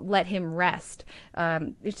 It won't let him rest.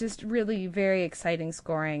 It's just really very exciting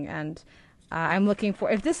scoring, and I'm looking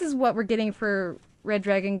for, if this is what we're getting for Red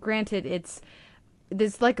Dragon, granted it's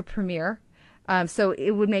like a premiere, so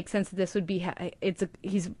it would make sense that this would be,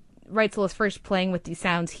 he's Reitzel first playing with these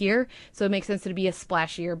sounds here, so it makes sense to be a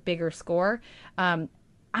splashier, bigger score. I'm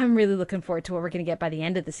really looking forward to what we're going to get by the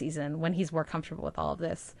end of the season when he's more comfortable with all of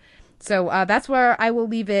this. So that's where I will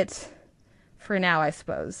leave it for now, I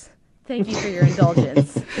suppose. Thank you for your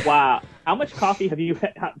indulgence. Wow. How much coffee have you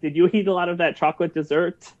had? Did you eat a lot of that chocolate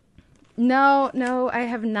dessert? No, I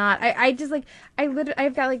have not. I just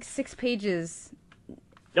I've got like 6 pages.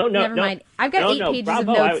 Never mind. I've got 8 pages of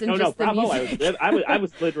notes and just the music. I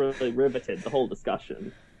was literally riveted the whole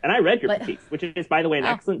discussion. And I read your piece, which is, by the way, an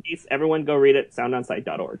excellent piece. Everyone go read it,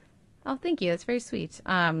 soundonsight.org. Oh, thank you. That's very sweet.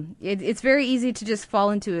 It's very easy to just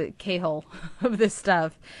fall into a K-hole of this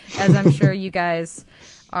stuff, as I'm sure you guys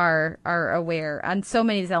are aware. On so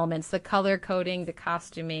many of these elements, the color coding, the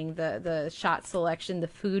costuming, the shot selection, the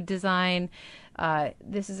food design.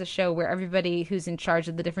 This is a show where everybody who's in charge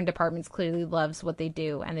of the different departments clearly loves what they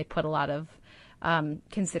do, and they put a lot of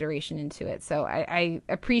consideration into it. So I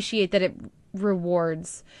appreciate that it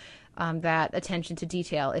rewards that attention to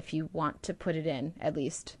detail, if you want to put it in, at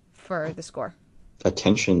least for the score.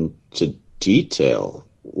 Attention to detail.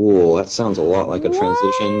 Whoa, that sounds a lot like a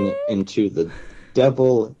transition into the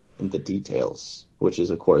Devil in the Details, which is,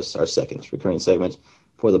 of course, our second recurring segment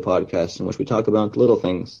for the podcast, in which we talk about little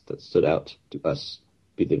things that stood out to us,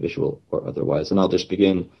 be they visual or otherwise. And I'll just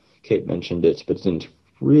begin. Kate mentioned it, but didn't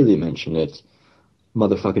really mention it.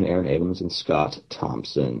 Motherfucking Aaron Abrams and Scott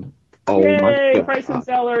Thompson. Oh, yay, my God. Bryson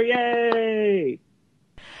Seller, yay!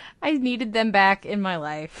 I needed them back in my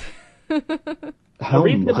life. How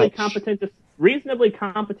reasonably much?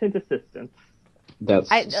 competent assistant. That's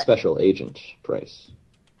Special Agent Price.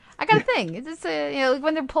 I got a thing. It's just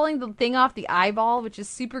when they're pulling the thing off the eyeball, which is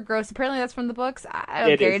super gross. Apparently, that's from the books. I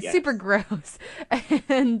don't care. It's super gross.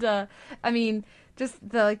 And I mean, just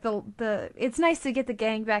the it's nice to get the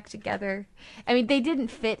gang back together. I mean, they didn't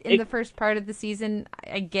fit in the first part of the season.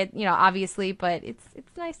 I get, obviously, but it's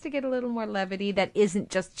nice to get a little more levity that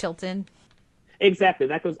isn't just Chilton. Exactly.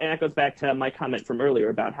 That goes back to my comment from earlier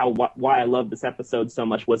about why I love this episode so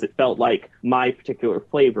much was it felt like my particular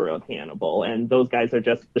flavor of Hannibal, and those guys are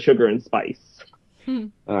just the sugar and spice. All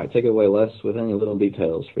right, take it away, Les, with any little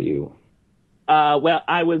details for you. Well,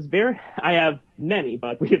 I have many,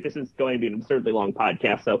 but this is going to be an absurdly long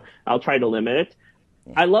podcast, so I'll try to limit it.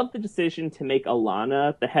 I love the decision to make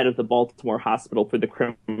Ilana the head of the Baltimore Hospital for the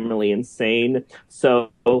Criminally Insane. So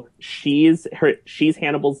she's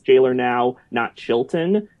Hannibal's jailer now, not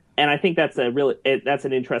Chilton. And I think that's that's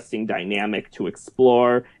an interesting dynamic to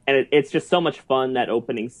explore. And it's just so much fun, that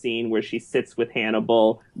opening scene where she sits with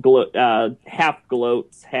Hannibal, half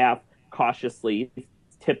gloats, half cautiously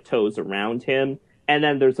tiptoes around him. And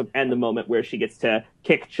then there's the moment where she gets to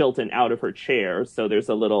kick Chilton out of her chair. So there's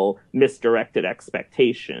a little misdirected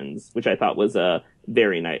expectations, which I thought was I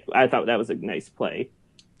thought that was a nice play.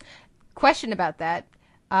 Question about that,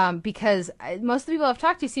 because most of the people I've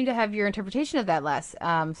talked to seem to have your interpretation of that, Les.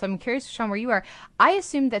 So I'm curious, Sean, where you are. I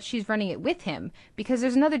assumed that she's running it with him because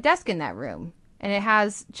there's another desk in that room, and it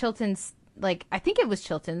has Chilton's, like, I think it was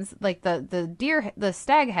Chilton's, like the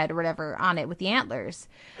stag head or whatever on it with the antlers.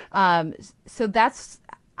 So that's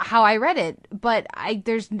how I read it, but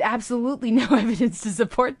there's absolutely no evidence to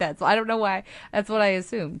support that. So I don't know why. That's what I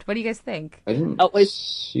assumed. What do you guys think? I didn't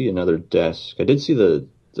see another desk. I did see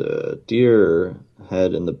the deer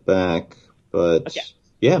head in the back, but okay.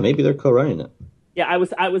 Yeah, maybe they're co-running it. Yeah, I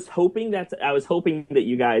was hoping that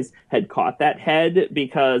you guys had caught that head,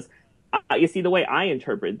 because you see, the way I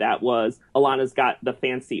interpreted that was Ilana's got the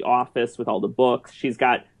fancy office with all the books. She's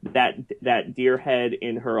got that deer head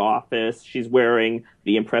in her office. She's wearing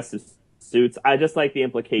the impressive suits. I just like the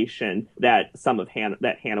implication that some of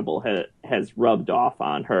that Hannibal has rubbed off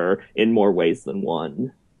on her in more ways than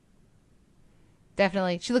one.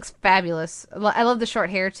 Definitely. She looks fabulous. I love the short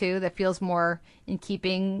hair, too. That feels more in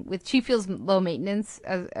keeping with, she feels low maintenance,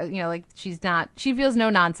 like she feels no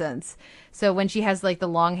nonsense. So when she has, like, the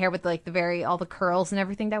long hair with, like, all the curls and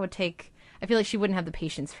everything, I feel like she wouldn't have the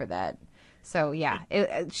patience for that. So, yeah,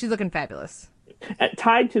 she's looking fabulous.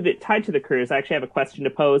 Tied to the careers, I actually have a question to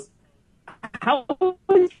pose. How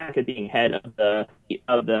was Jack being head of the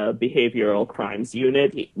behavioral crimes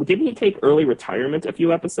unit? Didn't he take early retirement a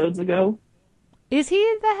few episodes ago? Is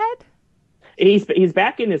he the head? He's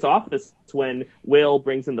back in his office when Will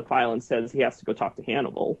brings in the file and says he has to go talk to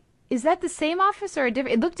Hannibal. Is that the same office or a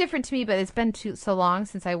different? It looked different to me, but it's been so long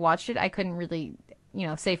since I watched it, I couldn't really,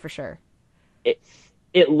 say for sure.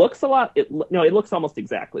 It looks a lot. It looks almost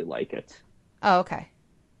exactly like it. Oh, okay.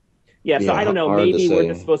 Yeah, so I don't know. Maybe we're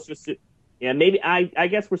just supposed to assume. Yeah, maybe I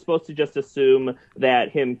guess we're supposed to just assume that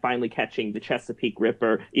him finally catching the Chesapeake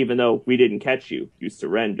Ripper, even though we didn't catch you, you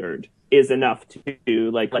surrendered, is enough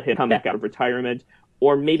to let him come back out of retirement.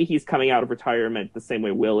 Or maybe he's coming out of retirement the same way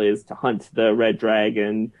Will is to hunt the Red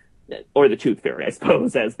Dragon or the Tooth Fairy, I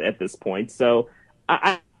suppose, at this point. So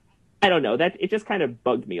I don't know. That it just kind of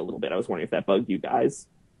bugged me a little bit. I was wondering if that bugged you guys.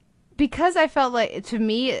 Because I felt like, to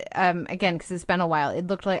me, again, because it's been a while, it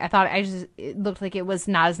looked like it looked like it was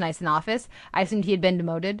not as nice an office. I assumed he had been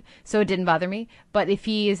demoted, so it didn't bother me. But if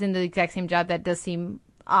he is in the exact same job, that does seem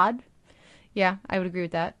odd. Yeah, I would agree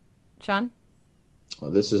with that. Sean? Well,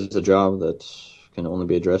 this is a job that can only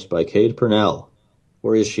be addressed by Cade Purnell.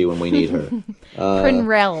 Where is she when we need her?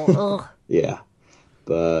 Purnell. Yeah.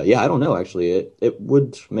 But, yeah, I don't know, actually. It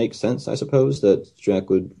would make sense, I suppose, that Jack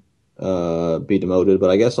would be demoted, but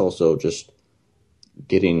I guess also just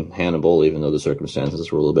getting Hannibal, even though the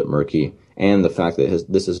circumstances were a little bit murky, and the fact that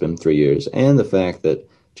this has been 3 years, and the fact that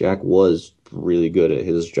Jack was really good at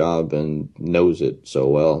his job and knows it so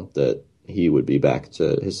well that he would be back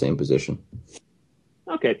to his same position.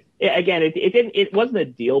 Okay. Again, it wasn't a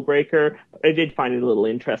deal breaker. I did find it a little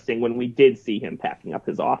interesting when we did see him packing up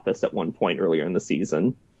his office at one point earlier in the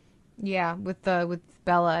season. Yeah, with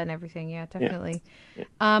Bella and everything. Yeah, definitely.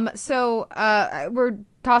 Yeah. So we're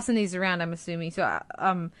tossing these around, I'm assuming. So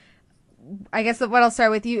I guess what I'll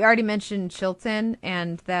start with, you already mentioned Chilton,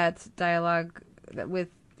 and that dialogue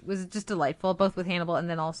was just delightful, both with Hannibal and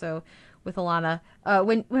then also with Ilana.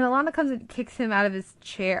 When Ilana comes and kicks him out of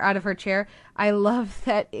her chair, I love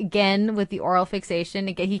that, again, with the oral fixation.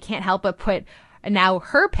 Again, he can't help but put now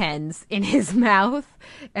her pens in his mouth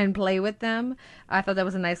and play with them. I thought that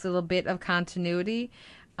was a nice little bit of continuity.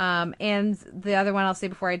 And the other one I'll say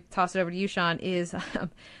before I toss it over to you, Sean, is that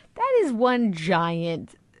is one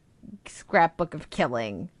giant scrapbook of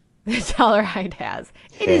killing that Tellarhide has.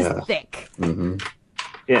 It is thick. Mm-hmm.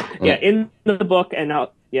 Yeah. In the book,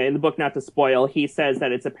 not to spoil, he says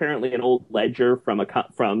that it's apparently an old ledger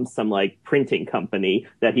from some printing company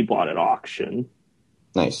that he bought at auction.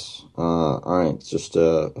 Nice. All right, just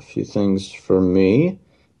a few things for me.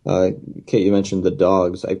 Kate, you mentioned the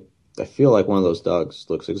dogs. I feel like one of those dogs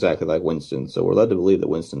looks exactly like Winston, so we're led to believe that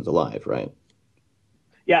Winston's alive, right?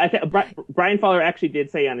 Yeah, Brian Fowler actually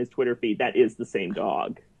did say on his Twitter feed that is the same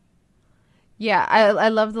dog. Yeah, I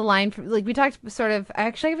love the line from, like, we talked sort of,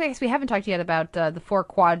 actually I guess we haven't talked yet about the four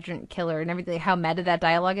quadrant killer and everything, how meta that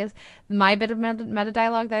dialogue is. My bit of meta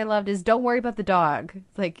dialogue that I loved is, don't worry about the dog.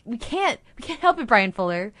 It's like, we can't help it, Brian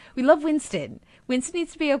Fuller. We love Winston. Winston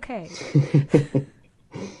needs to be okay.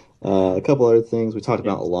 A couple other things. We talked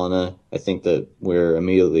about Alana. I think that we're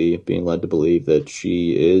immediately being led to believe that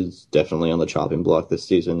she is definitely on the chopping block this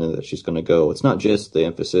season and that she's going to go. It's not just the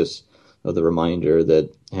emphasis of the reminder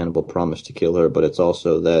that Hannibal promised to kill her, but it's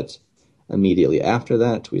also that immediately after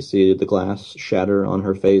that, we see the glass shatter on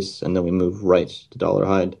her face, and then we move right to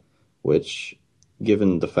Dollarhide, which,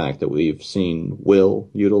 given the fact that we've seen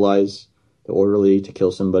Will utilize the orderly to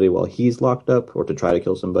kill somebody while he's locked up, or to try to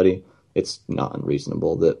kill somebody, it's not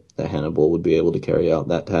unreasonable that Hannibal would be able to carry out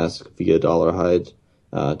that task via Dollarhide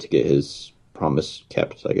to get his promise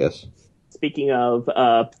kept, I guess. Speaking of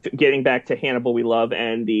getting back to Hannibal we love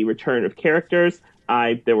and the return of characters,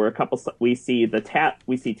 there were a couple. We see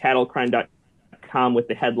Tattlecrime.com with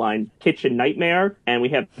the headline "Kitchen Nightmare," and we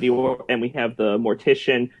have the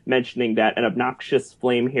mortician mentioning that an obnoxious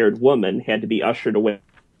flame-haired woman had to be ushered away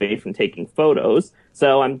from taking photos.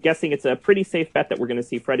 So I'm guessing it's a pretty safe bet that we're going to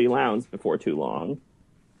see Freddie Lounds before too long.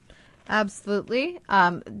 Absolutely.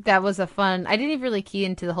 That was a fun. I didn't even really key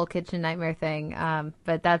into the whole kitchen nightmare thing,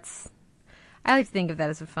 but I like to think of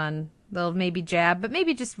that as a fun little maybe jab, but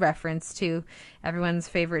maybe just reference to everyone's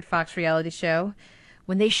favorite Fox reality show.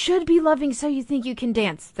 When they should be loving So You Think You Can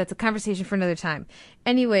Dance. That's a conversation for another time.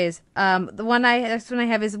 Anyways, the next one I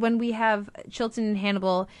have is when we have Chilton and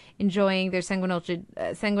Hannibal enjoying their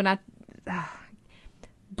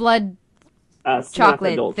blood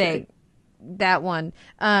chocolate thing. That one.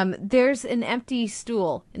 There's an empty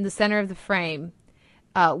stool in the center of the frame.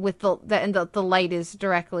 With the light is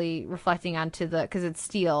directly reflecting onto because it's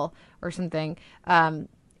steel or something.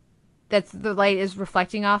 That's the light is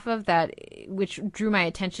reflecting off of that, which drew my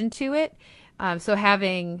attention to it. So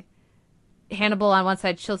having Hannibal on one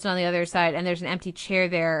side, Chilton on the other side, and there's an empty chair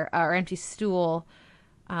there or empty stool.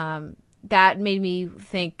 That made me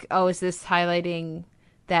think, oh, is this highlighting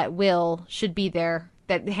that Will should be there?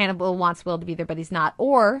 That Hannibal wants Will to be there, but he's not,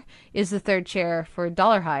 or is the third chair for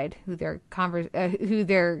Dollarhide, who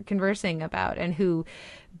they're conversing about, and who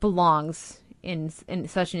belongs in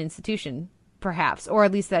such an institution, perhaps, or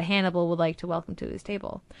at least that Hannibal would like to welcome to his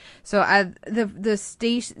table. So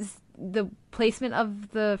the placement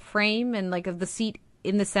of the frame and like of the seat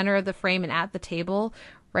in the center of the frame and at the table,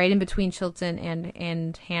 right in between Chilton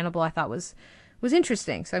and Hannibal, I thought was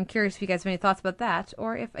interesting. So I'm curious if you guys have any thoughts about that,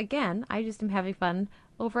 or if, again, I just am having fun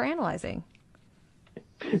over analyzing.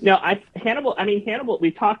 No, Hannibal,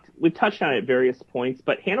 we touched on it at various points,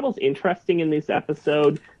 but Hannibal's interesting in this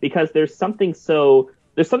episode because there's something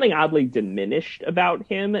oddly diminished about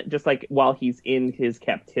him, just like while he's in his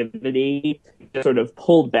captivity, sort of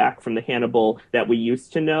pulled back from the Hannibal that we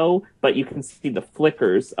used to know, but you can see the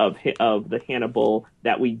flickers of the Hannibal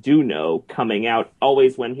that we do know coming out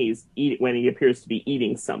always when he appears to be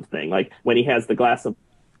eating something, like when he has the glass of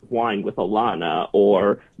wine with Alana,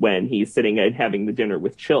 or when he's sitting and having the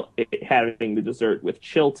dessert with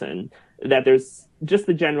Chilton, that there's just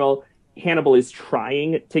the general Hannibal is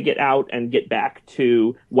trying to get out and get back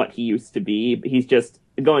to what he used to be. He's just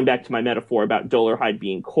going back to my metaphor about Dollarhide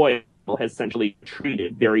being coiled, has essentially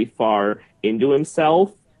retreated very far into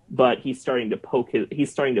himself, but he's starting to poke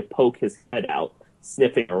his head out,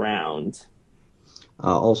 sniffing around.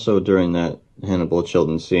 Also, during that Hannibal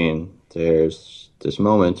Chilton scene, there's this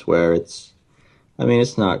moment where it's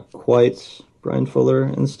not quite Brian Fuller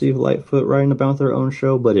and Steve Lightfoot writing about their own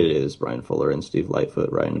show, but it is Brian Fuller and Steve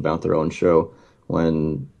Lightfoot writing about their own show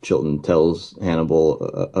when Chilton tells Hannibal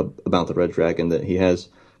about the Red Dragon that he has,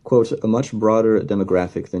 quote, a much broader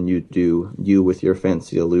demographic than you do. You with your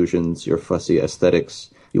fancy illusions, your fussy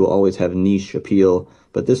aesthetics, you will always have niche appeal,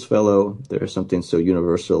 but this fellow, there is something so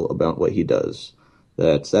universal about what he does.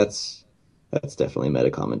 That's definitely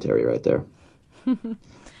meta commentary right there.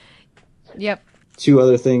 Yep. Two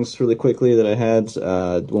other things really quickly that I had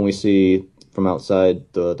when we see from outside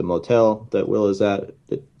the motel that Will is at,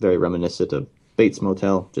 very reminiscent of Bates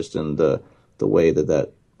Motel, just in the way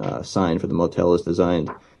that sign for the motel is designed.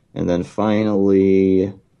 And then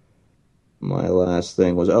finally, my last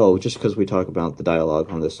thing was, just because we talk about the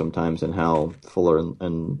dialogue on this sometimes and how Fuller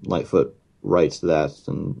and Lightfoot writes that,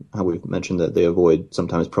 and how we've mentioned that they avoid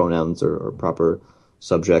sometimes pronouns or proper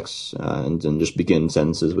subjects and just begin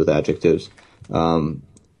sentences with adjectives.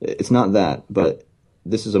 It's not that, but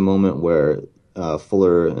this is a moment where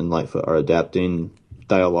Fuller and Lightfoot are adapting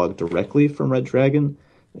dialogue directly from Red Dragon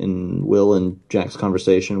in Will and Jack's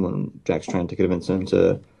conversation when Jack's trying to convince him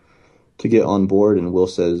to get on board, and Will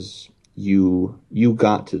says, you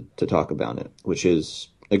got to talk about it, which is,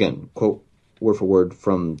 again, quote word for word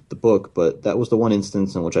from the book, but that was the one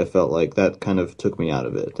instance in which I felt like that kind of took me out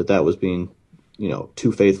of it, that was being,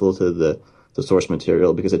 too faithful to the source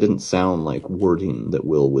material, because it didn't sound like wording that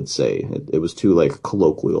Will would say. It was too, like,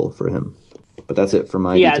 colloquial for him. But that's it for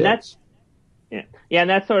my details. Yeah, and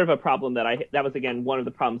that's sort of a problem that was, again, one of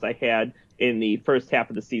the problems I had in the first half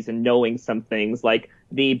of the season, knowing some things, like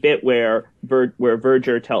the bit where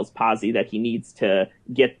Verger tells Pazzi that he needs to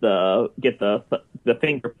get the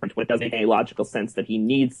fingerprint when it doesn't make any logical sense that he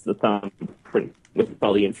needs the thumbprint with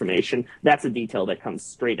all the information. That's a detail that comes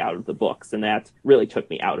straight out of the books, and that really took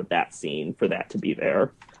me out of that scene for that to be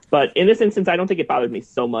there. But in this instance, I don't think it bothered me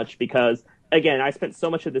so much because, again, I spent so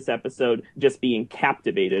much of this episode just being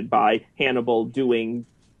captivated by Hannibal doing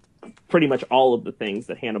pretty much all of the things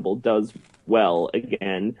that Hannibal does well,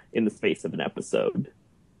 again, in the space of an episode.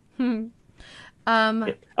 And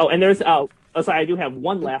there's sorry, I do have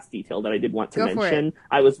one last detail that I did want to mention.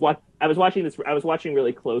 I was watching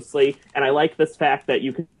really closely, and I like this fact that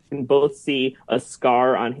you can both see a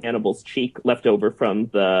scar on Hannibal's cheek left over from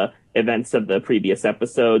the events of the previous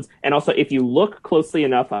episodes, and also if you look closely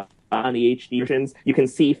enough on the HD versions, you can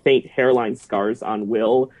see faint hairline scars on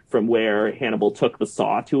Will from where Hannibal took the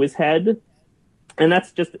saw to his head. And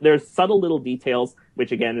that's just, there's subtle little details,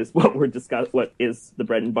 which again is what is the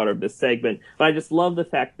bread and butter of this segment. But I just love the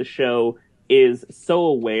fact the show is so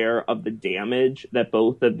aware of the damage that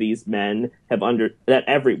both of these men that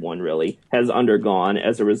everyone really has undergone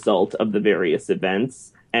as a result of the various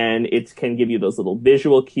events. And it can give you those little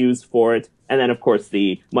visual cues for it. And then, of course,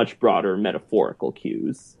 the much broader metaphorical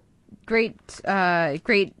cues. Great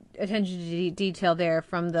attention to detail there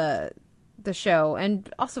from the show,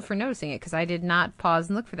 and also for noticing it, because I did not pause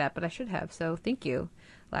and look for that, but I should have. So thank you,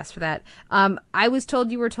 Last, for that. I was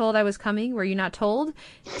told you were told I was coming. Were you not told?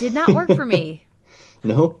 Did not work for me.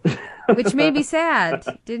 No. Which made me sad.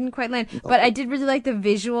 Didn't quite land. But I did really like the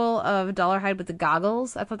visual of Dollarhide with the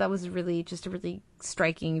goggles. I thought that was really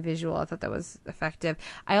striking visual. I thought that was effective.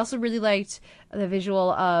 I also really liked the visual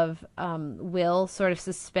of Will sort of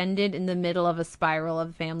suspended in the middle of a spiral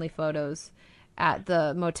of family photos at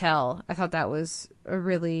the motel. I thought that was a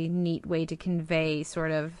really neat way to convey sort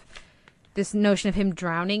of this notion of him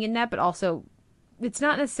drowning in that, but also it's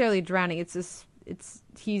not necessarily drowning.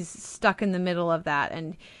 He's stuck in the middle of that,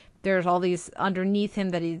 and there's all these underneath him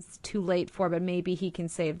that he's too late for, but maybe he can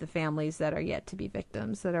save the families that are yet to be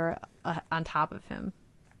victims that are on top of him.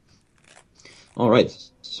 All right.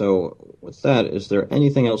 So with that, is there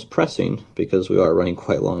anything else pressing, because we are running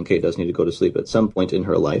quite long, Kate does need to go to sleep at some point in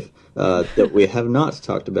her life, that we have not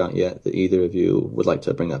talked about yet that either of you would like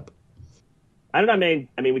to bring up? I don't know.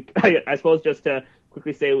 I suppose just to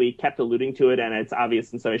quickly say, we kept alluding to it, and it's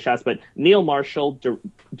obvious in some shots, but Neil Marshall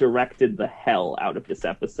directed the hell out of this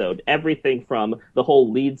episode. Everything from the whole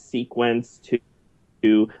lead sequence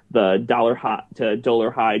to the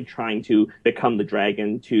Dollarhide trying to become the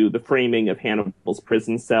dragon, to the framing of Hannibal's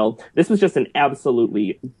prison cell. This was just an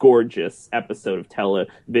absolutely gorgeous episode of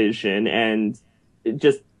television, and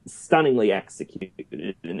just stunningly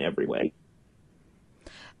executed in every way.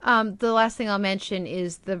 The last thing I'll mention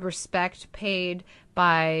is the respect paid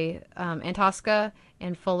by Antosca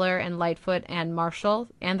and Fuller and Lightfoot and Marshall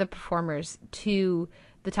and the performers to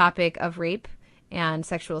the topic of rape and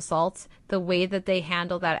sexual assault. The way that they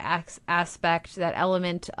handle that aspect, that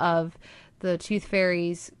element of the Tooth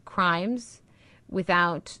Fairy's crimes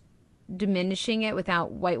without diminishing it,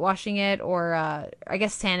 without whitewashing it, or I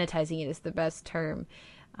guess sanitizing it is the best term,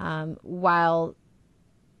 while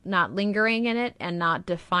not lingering in it and not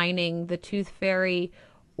defining the Tooth Fairy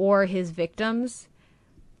or his victims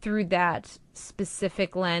through that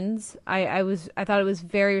specific lens. I thought it was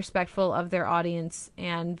very respectful of their audience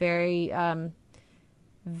and very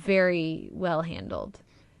very well handled.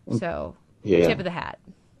 So tip of the hat.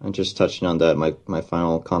 And just touching on that, my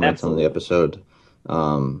final comments on the episode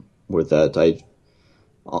were that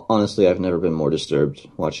honestly, I've never been more disturbed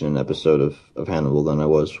watching an episode of Hannibal than I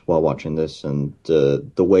was while watching this, and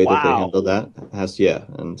the way that they handle that has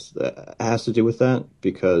to do with that,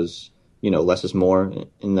 because less is more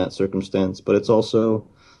in that circumstance, but it's also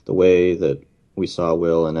the way that we saw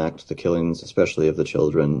Will enact the killings, especially of the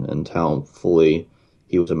children, and how fully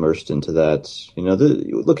he was immersed into that.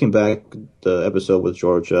 Looking back, the episode with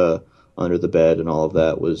Georgia under the bed and all of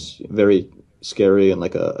that was very scary in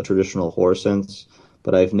like a traditional horror sense,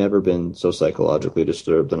 but I've never been so psychologically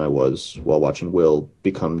disturbed than I was while watching Will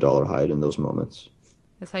become Dollarhide in those moments.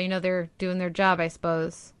 That's how you know they're doing their job, I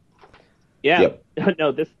suppose. Yeah. Yep.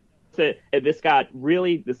 No, this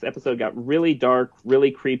episode got really dark,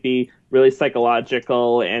 really creepy, really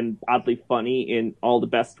psychological, and oddly funny in all the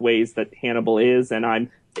best ways that Hannibal is. And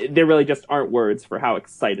there really just aren't words for how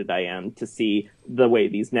excited I am to see the way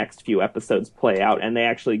these next few episodes play out, and they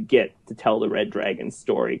actually get to tell the Red Dragon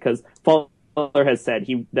story, because Fuller has said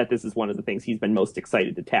that this is one of the things he's been most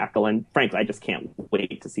excited to tackle, and frankly, I just can't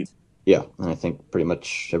wait to see. Yeah, and I think pretty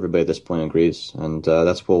much everybody at this point agrees, and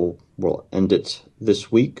that's where we'll end it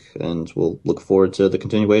this week, and we'll look forward to the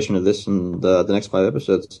continuation of this in the next 5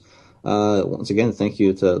 episodes. Once again, thank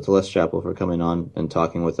you to Les Chappell for coming on and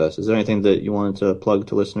talking with us. Is there anything that you wanted to plug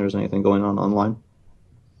to listeners? Anything going on online?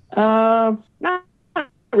 Not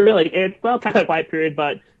really. It's kind of a quiet period,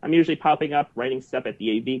 but I'm usually popping up, writing stuff at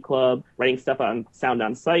the AV Club, writing stuff on Sound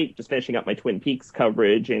on Sight, just finishing up my Twin Peaks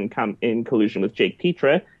coverage in collusion with Jake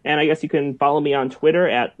Petra. And I guess you can follow me on Twitter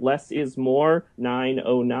at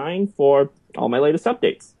LessIsMore909 for all my latest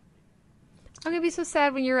updates. I'm going to be so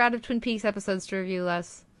sad when you're out of Twin Peaks episodes to review,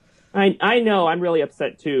 Les. I know, I'm really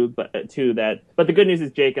upset too, but the good news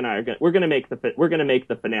is Jake and I we're gonna make the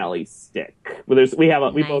finale stick. We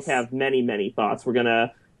both have many thoughts. We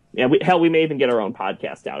may even get our own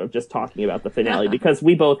podcast out of just talking about the finale because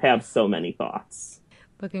we both have so many thoughts.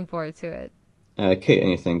 Looking forward to it. Kate,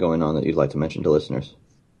 anything going on that you'd like to mention to listeners?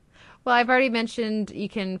 Well, I've already mentioned you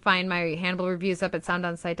can find my Hannibal reviews up at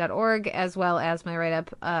soundonsight.org, as well as my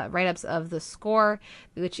write-ups of The Score,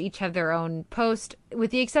 which each have their own post, with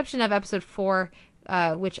the exception of episode 4,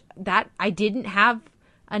 which I didn't have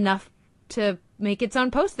enough to make its own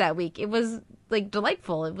post that week. It was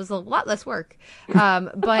delightful. It was a lot less work.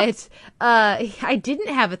 But I didn't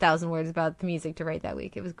have 1,000 words about the music to write that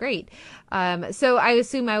week. It was great. So I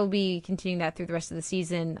assume I will be continuing that through the rest of the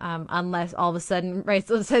season, unless all of a sudden Rice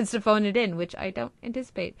decides to phone it in, which I don't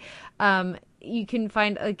anticipate. You can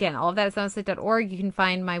find, again, all of that at soundonsight.org. You can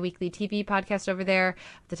find my weekly TV podcast over there,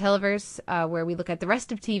 The Televerse, where we look at the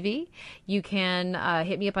rest of TV. You can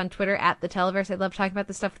hit me up on Twitter at The Televerse. I love talking about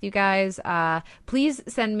this stuff with you guys. Please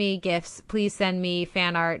send me GIFs. Please send me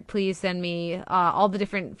fan art. Please send me all the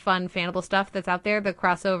different fun Fannibal stuff that's out there. The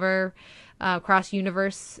crossover,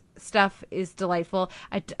 cross-universe stuff is delightful.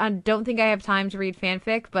 I don't think I have time to read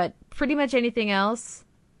fanfic, but pretty much anything else,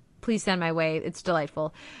 please send my way. It's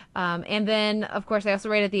delightful. And then, of course, I also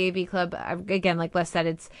write at the AV Club. Again, like Les said,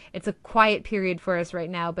 it's a quiet period for us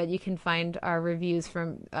right now, but you can find our reviews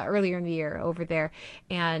from earlier in the year over there.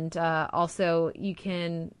 And also, you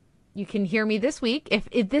can hear me this week.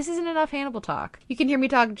 If this isn't enough Hannibal talk, you can hear me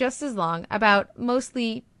talk just as long about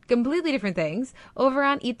mostly completely different things over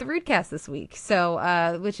on Eat the Rudecast this week.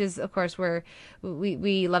 So, which is, of course, where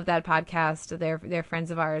we love that podcast. They're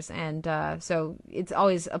friends of ours, and so it's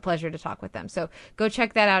always a pleasure to talk with them. So go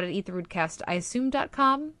check that out at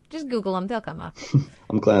eattheRudecast.com. Just Google them; they'll come up.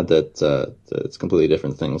 I'm glad that it's completely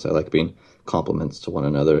different things. I like being compliments to one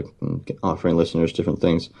another and offering listeners different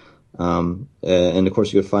things. And of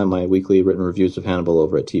course, you can find my weekly written reviews of Hannibal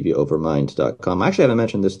over at tvovermind.com. I actually haven't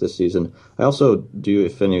mentioned this season. I also do,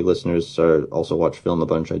 if any listeners also watch film a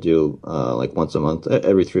bunch, I do once a month,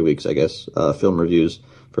 every 3 weeks, I guess, film reviews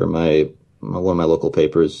for one of my local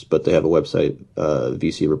papers, but they have a website,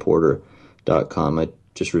 vcreporter.com. I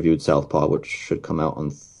just reviewed Southpaw, which should come out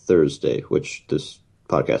on Thursday, which this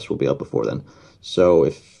podcast will be up before then. So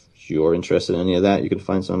if you're interested in any of that, you can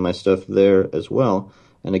find some of my stuff there as well.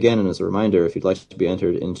 And again, and as a reminder, if you'd like to be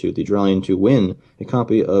entered into the drawing to win a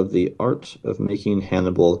copy of The Art of Making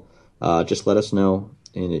Hannibal, just let us know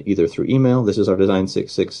either through email,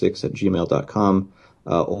 thisisOurDesign666@gmail.com,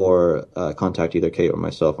 or contact either Kate or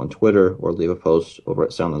myself on Twitter, or leave a post over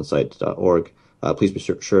at soundonsight.org. Please be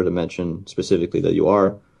sure to mention specifically that you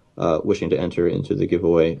are wishing to enter into the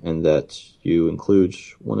giveaway and that you include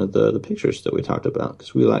one of the pictures that we talked about,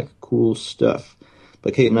 because we like cool stuff.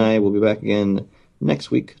 But Kate and I will be back again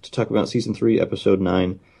next week to talk about Season 3, Episode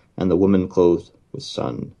 9, and The Woman Clothed with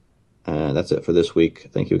Sun. And that's it for this week.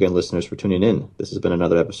 Thank you again, listeners, for tuning in. This has been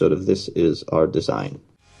another episode of This Is Our Design.